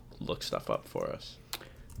like look stuff up for us.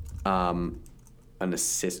 An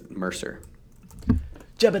assist Mercer.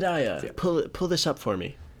 Jebediah, Yeah. pull this up for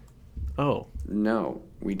me. Oh, No,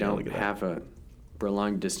 we look don't at that. have we're a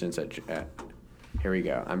long distance at. Here we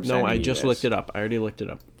go. I'm no, sending I you just this. looked it up. I already looked it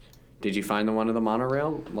up. Did you find the one of the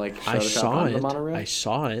monorail? Like I Photoshop saw onto it. the monorail? I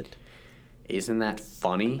saw it. Isn't that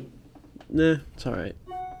funny? Nah, it's all right.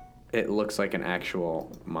 It looks like an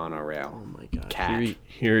actual monorail. Oh my god. Cat.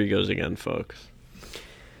 Here he goes again, folks.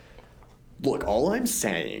 Look, all I'm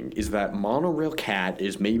saying is that Monorail Cat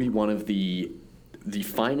is maybe one of the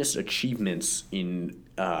finest achievements in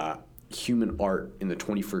human art in the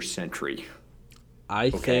 21st century.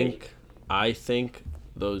 Okay. I think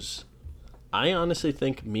those. I honestly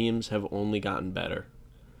think memes have only gotten better.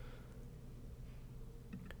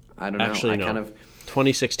 I don't know. Actually, I no. kind of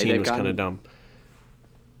 2016 They've was kind of gotten- dumb.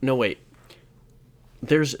 No, wait.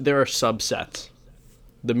 There are subsets.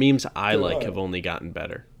 The memes I like have only gotten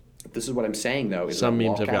better. This is what I'm saying though. Is Some that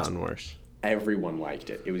memes have Lolcats, gotten worse. Everyone liked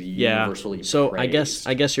it. It was Yeah. universally So praised.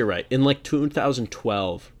 I guess you're right. In like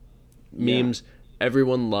 2012, memes,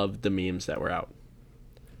 everyone loved the memes that were out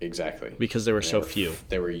Exactly. because there were They so were- few.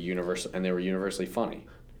 They were universal, and they were universally funny.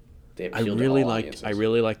 They I appealed really to all liked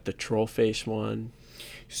audiences. the troll face one.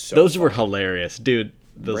 So Those were funny. hilarious, dude.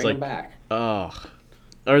 Those Bring like them back. oh,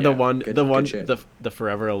 or the Yeah, one good- the good one shit. the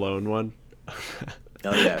Forever Alone one.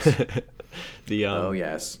 Oh yes. The Oh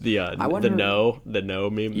yes. the I wonder- the no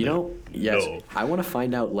meme. You know, yes. No. I want to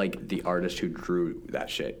find out like the artist who drew that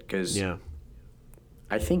shit because Yeah.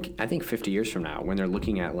 I think 50 years from now when they're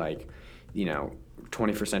looking at like,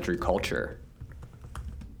 21st century culture,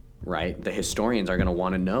 right? The historians are going to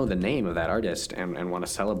want to know the name of that artist and want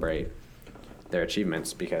to celebrate their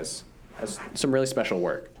achievements because that's some really special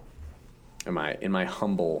work. In my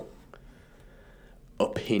humble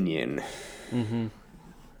opinion. Mm-hmm.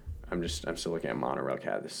 I'm still looking at Monorail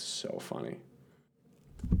Cat. This is so funny.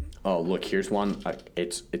 Oh, look, here's one.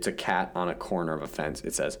 It's a cat on a corner of a fence.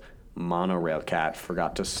 It says, "Monorail Cat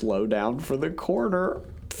forgot to slow down for the corner."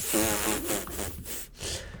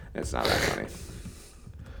 It's not that funny.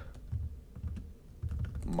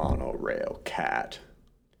 Monorail Cat.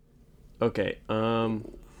 Okay.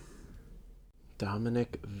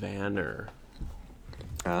 Dominic Vanner.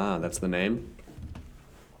 Ah, that's the name.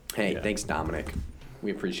 Hey, Yeah. thanks, Dominic.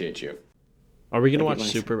 We appreciate you. Are we gonna Thank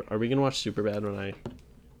watch you, Are we gonna watch Superbad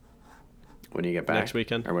When you get back Next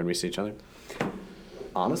weekend? or when we see each other.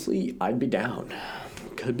 Honestly, I'd be down.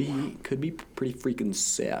 Could be pretty freaking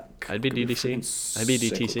sick. I'd be Could DDC. freaking I'd be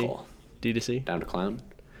DTC. cyclical. DDC. Down to clown.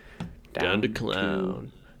 Down to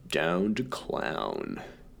clown. Down to clown.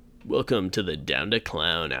 Welcome to the Down to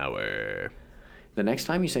Clown Hour. The next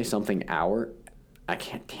time you say something hour, I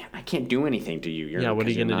can't do anything to you. Yeah, what are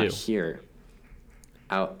you 'cause you're gonna not do? Here.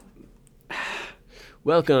 Out.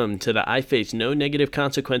 Welcome to the I Face No Negative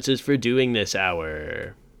Consequences for Doing This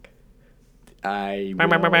Hour. I Oh,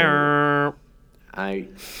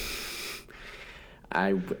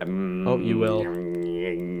 you will.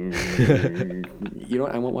 You know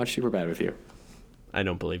what? I won't watch Superbad with you. I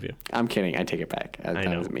don't believe you. I'm kidding. I take it back. That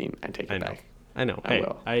know. was mean. I take it I know. back. I know. I Hey,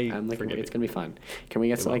 will. I'm like, forgive it's you. gonna be fun. Can we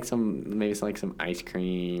get some ice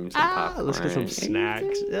cream, some popcorn? Let's get some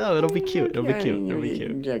snacks. Oh, it'll be cute. It'll be cute. It'll be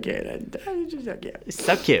cute. It's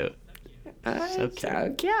So cute. so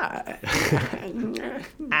cute.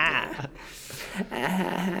 Ah.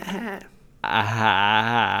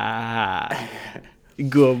 Good I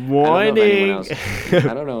don't know if morning. anyone else-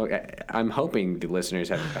 I don't know. I'm hoping the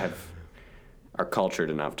listeners are cultured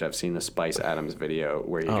enough to have seen the Spice Adams video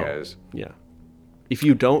where he goes, Yeah. If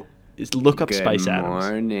you don't, look up "Good Spice Adams.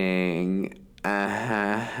 morning."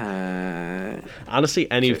 Honestly,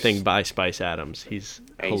 anything Just- by Spice Adams. He's He's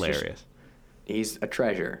just- hilarious. He's a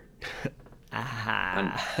treasure.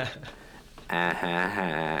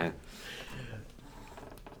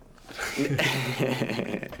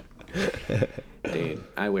 Dude,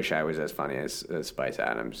 I wish I was as funny as Spice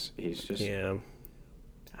Adams. He's just Yeah.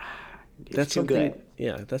 he's That's too something. good.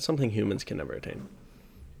 Yeah, that's something humans can never attain.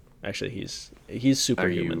 Actually, he's Are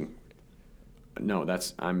superhuman. you? No,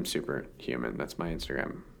 I'm superhuman. That's my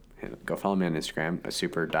Instagram. Go follow me on Instagram,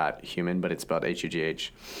 super.human, but it's spelled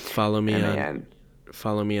HUGH. Follow me on MAN.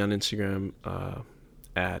 follow me on Instagram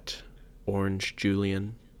at Orange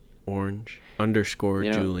Julian, Orange _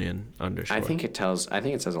 You know, Julian _ I think it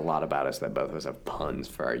says a lot about us that both of us have puns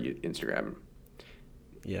for our Instagram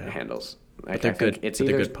yeah. handles. But they're good. It's But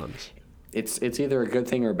either they're good puns. It's either a good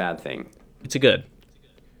thing or a bad thing. It's a good.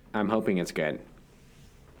 I'm hoping it's good.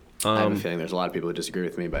 I have a feeling there's a lot of people who disagree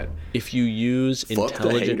with me, but If you use fuck the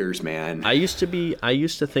intelligent, haters, man. I used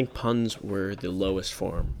to think puns were the lowest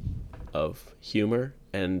form of humor,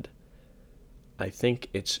 and I think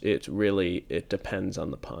it really depends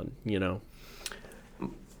on the pun, you know.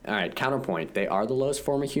 All right, counterpoint. They are the lowest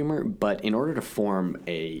form of humor, but in order to form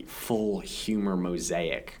a full humor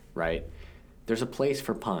mosaic, right, there's a place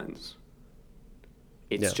for puns.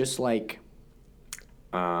 It's Yeah. just like,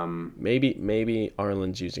 Maybe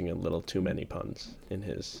Arlen's using a little too many puns in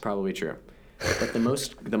his. probably true. But the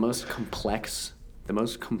most complex,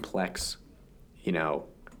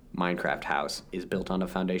 Minecraft house is built on a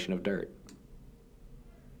foundation of dirt.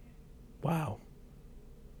 Wow,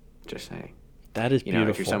 Just saying. that is You know,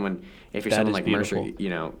 beautiful. if you're That someone is like Mercer,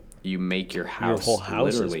 beautiful. You make your house, whole house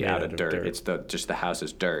is literally made out of dirt. dirt. It's just the house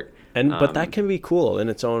is dirt. But that can be cool in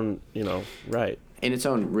its own, right. In its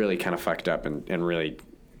own really kind of fucked up and really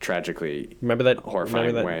tragically Remember that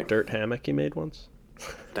horrifying way. dirt hammock you made once?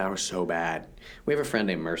 That was so bad. We have a friend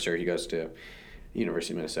named Mercer. He goes to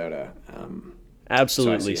University of Minnesota.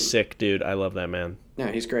 Absolutely So I see him. sick, dude. I love that man. No,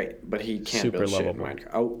 he's great, but he can't Super build shit in lovable. Minecraft.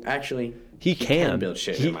 Oh, actually, He can build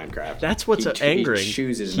shit He- in Minecraft. That's what's He angering.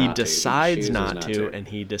 chooses He not to. He decides chooses not to, to. and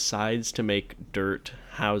he decides to make dirt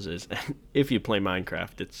houses. And if you play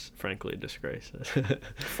Minecraft, it's frankly a disgrace.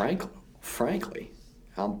 Frankly,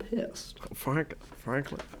 I'm pissed. Frankly,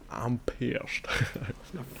 I'm pissed.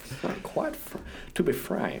 To be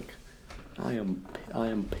frank, I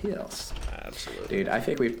am pissed. Absolutely. Dude, I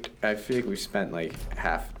feel like we've spent like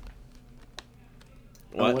half.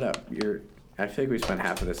 What? Oh, what up? I feel like we spent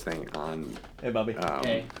half of this thing on. Hey, Bobby.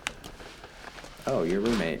 Hey. Oh, your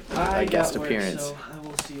roommate. A guest appearance. I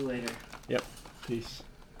will see you later. Yep. Peace.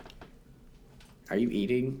 Are you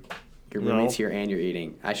eating? Your No. roommate's here and you're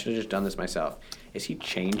eating. I should have just done this myself. Is he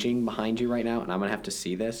changing behind you right now, and I'm gonna have to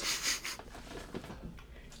see this?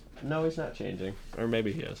 No, he's not changing. Or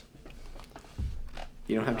maybe he is.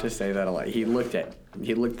 You don't have to say that a lot. He looked at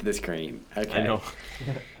the screen. Okay. I know.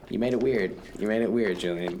 You made it weird.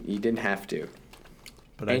 Julian. You didn't have to.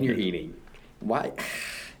 But And you're did. eating. Why?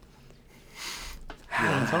 You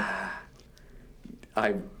want some?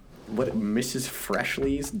 What, Mrs.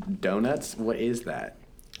 Freshly's Donuts? What is that?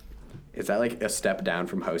 Is that like a step down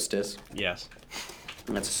from Hostess? Yes.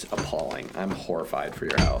 That's appalling. I'm horrified for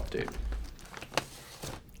your health, dude.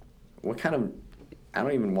 What kind of... I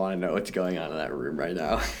don't even want to know what's going on in that room right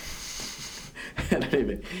now. I don't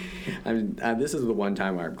even... this is the one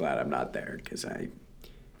time where I'm glad I'm not there, because I'm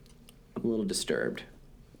a little disturbed.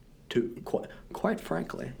 Quite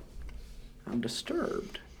frankly, I'm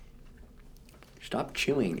disturbed. Stop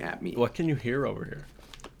chewing at me. What can you hear over here?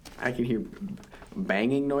 I can hear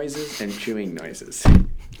banging noises and chewing noises.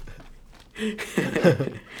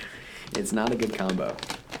 It's not a good combo.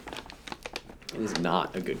 It is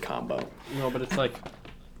not a good combo. No, but it's like,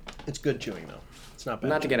 it's good chewing though. It's not bad.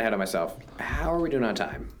 Not to get ahead of myself. How are we doing on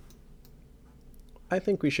time? I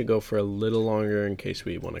think we should go for a little longer in case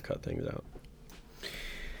we want to cut things out.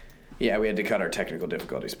 Yeah, we had to cut our technical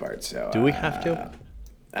difficulties part. So Do we have to?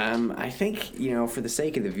 I think for the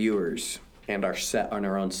sake of the viewers and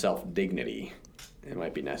our own self dignity, it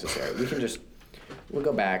might be necessary. We'll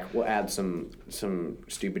go back. We'll add some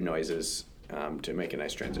stupid noises to make a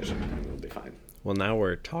nice transition, and we'll be fine. Well, now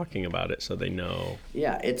we're talking about it, so they know.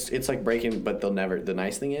 Yeah, it's like breaking, but they'll never. The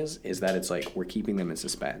nice thing is that it's like we're keeping them in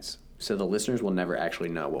suspense, so the listeners will never actually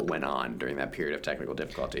know what went on during that period of technical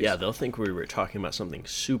difficulties. Yeah, they'll think we were talking about something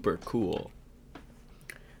super cool.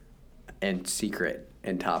 And secret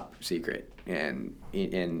and top secret and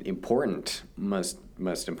important. Most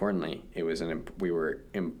importantly, it was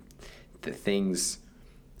the things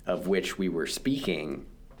of which we were speaking.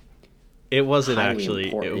 It wasn't Highly actually.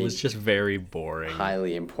 important. It was just very boring.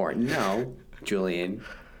 Highly important. No, Julian.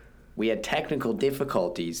 We had technical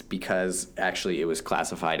difficulties because actually it was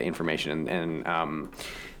classified information, and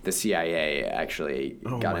the CIA actually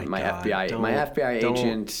got it. My FBI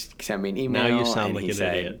agent sent me an email. Now you sound like he an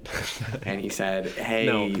said, idiot. And he said, "Hey,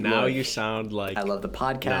 No, now look, you sound like. I love the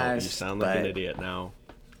podcast. No, you sound like an but idiot now.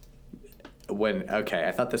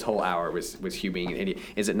 I thought this whole hour was Hugh being an idiot.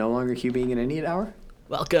 Is it no longer Hugh being an idiot hour?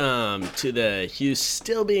 Welcome to the Hugh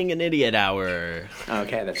Still Being an Idiot Hour.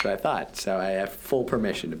 Okay, that's what I thought. So I have full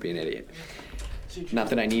permission to be an idiot. Not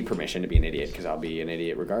that I need permission to be an idiot, because I'll be an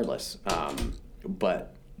idiot regardless.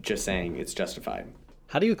 But just saying it's justified.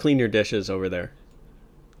 How do you clean your dishes over there?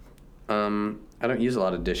 I don't use a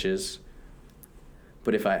lot of dishes.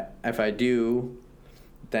 But if I do,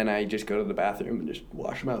 then I just go to the bathroom and just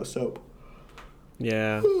wash them out with soap.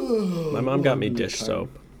 Yeah, my mom got me dish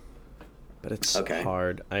soap, but it's Okay.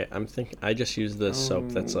 hard. I just use the soap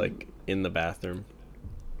that's like in the bathroom.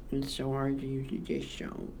 It's so hard to use the dish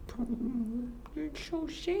soap. It's so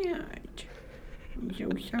sad. I'm so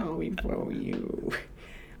sorry for you.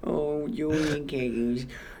 Oh, Julian can't use...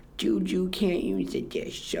 Juju can't use the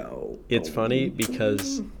dish soap. It's funny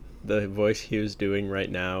because the voice he was doing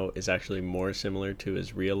right now is actually more similar to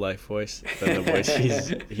his real life voice than the voice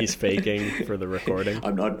he's faking for the recording.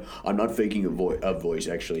 I'm not faking a voice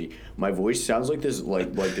actually. My voice sounds like this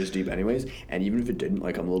this deep anyways, and even if it didn't,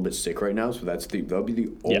 like I'm a little bit sick right now, so that'll be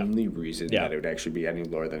the only reason that it would actually be any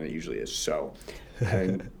lower than it usually is. So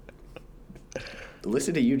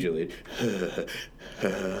listen to you, Julian.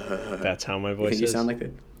 That's how my You voice think you is. sound like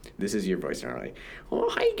that? This is your voice normally. Oh,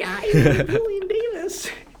 hi guys, I'm Julian Davis.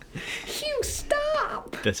 Hugh,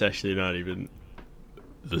 stop. That's actually not even.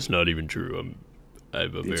 That's not even true. I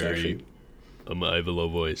have a I have a low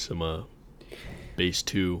voice. I'm a bass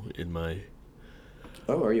 2 in my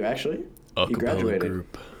Oh, are you actually? You acapella graduated.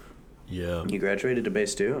 group. Yeah. You graduated to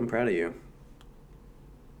bass too? I'm proud of you.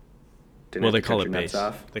 Didn't Well, have they to call cut it your nuts bass.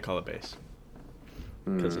 off? They call it bass.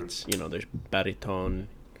 Because it's, there's baritone.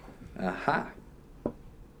 Aha.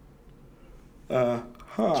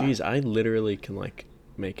 Jeez, I literally can, like,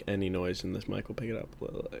 make any noise and this mic will pick it up.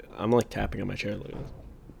 I'm, like, tapping on my chair. Look at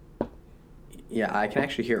this. Yeah, I can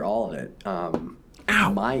actually hear all of it.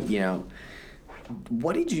 Ow!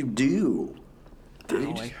 What did you do?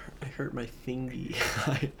 I hurt my fingy.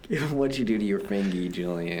 What'd you do to your fingy,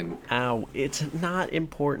 Julian? Ow, it's not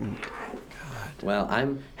important. Well,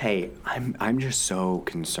 I'm just so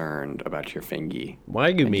concerned about your fingy. Why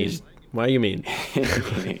you mean? Why you mean?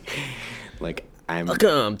 Like, I'm...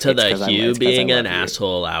 Welcome to it's 'cause the I'm- Hugh it's 'cause I being an love you.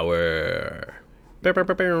 asshole hour.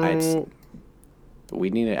 We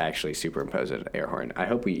need to actually superimpose an air horn. I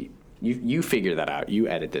hope you figure that out. You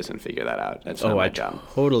edit this and figure that out. That's not Oh, my I job.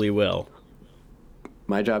 totally will.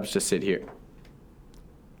 My job is to sit here.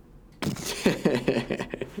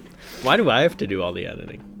 Why do I have to do all the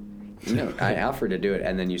editing? No, I offered to do it,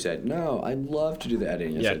 and then you said, "No, I'd love to do the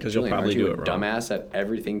editing." I Yeah, said, 'cause you'll "Julian, probably aren't you do a it wrong." dumbass at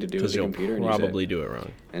everything to do with Because the you'll computer." And probably do it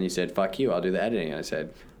wrong. And you said, "Fuck you, I'll do the editing." And I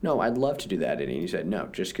said, "No, I'd love to do the editing." And you said, "No,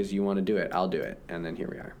 just because you want to do it, I'll do it." And then here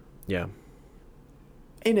we are. Yeah.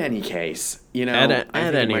 In any case, I At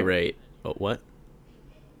think any rate. Oh, what?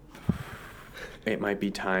 it might be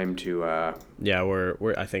time to. Yeah, we're.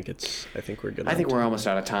 I think we're good. I think we're almost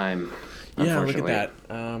out of time. Yeah, look at unfortunately.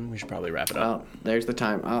 that. We should probably wrap it up. Oh, there's the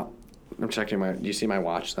time. Oh, I'm checking my. Do you see my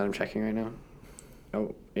watch that I'm checking right now?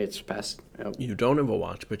 Oh, it's past. Oh, You don't have a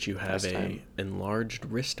watch, but you have Last a time. enlarged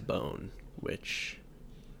wrist bone, which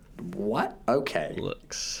what? Okay.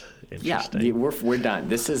 looks Yeah, interesting. we're done.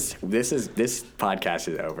 This podcast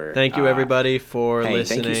is over. Thank you, everybody, for hey,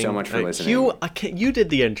 listening. thank you so much for listening. Hugh, you did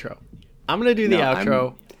the intro. I'm gonna do the No,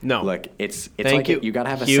 outro. No, Look, it's Thank like you. you got to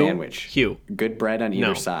have a Hugh, sandwich. Hugh. Good bread on either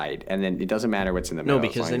No. side, and then it doesn't matter what's in the middle. no, as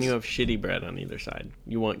because long then as- you have shitty bread on either side.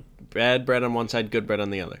 You want bad bread on one side, good bread on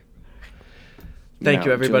the other. Thank No,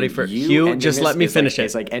 you, everybody, Julian, for you Hugh. ending Just this let me is finish like, it.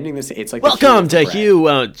 It's like ending this. It's like the Welcome with to the bread. Hugh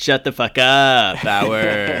Won't Shut the Fuck Up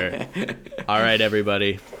Hour. All right,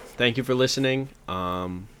 everybody. Thank you for listening.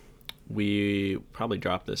 We probably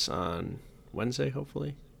drop this on Wednesday,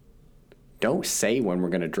 hopefully. Don't say when we're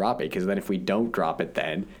gonna drop it, because then if we don't drop it,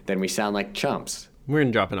 then we sound like chumps. We're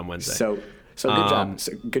gonna drop it on Wednesday. So good job.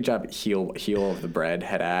 So good job. Heel of the bread,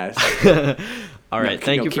 head ass. All right,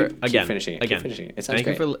 thank you for keep finishing it. Again, Keep finishing it. It sounds thank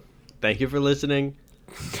you great. thank you for listening.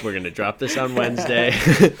 We're gonna drop this on Wednesday.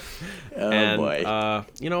 Oh boy.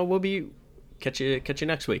 We'll be catch you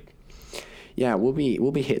next week. Yeah, we'll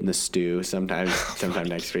be hitting the stew sometime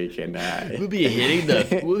next week, and We'll be hitting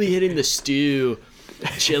the stew,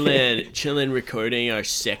 chilling, recording our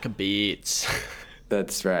sick beats.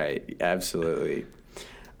 that's right, absolutely.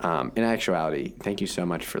 In actuality, thank you so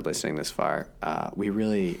much for listening this far. We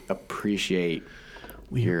really appreciate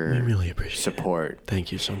your we really appreciate support.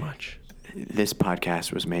 Thank you so much. This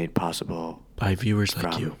podcast was made possible By viewers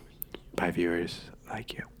like from you. by viewers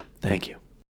like you. Thank you.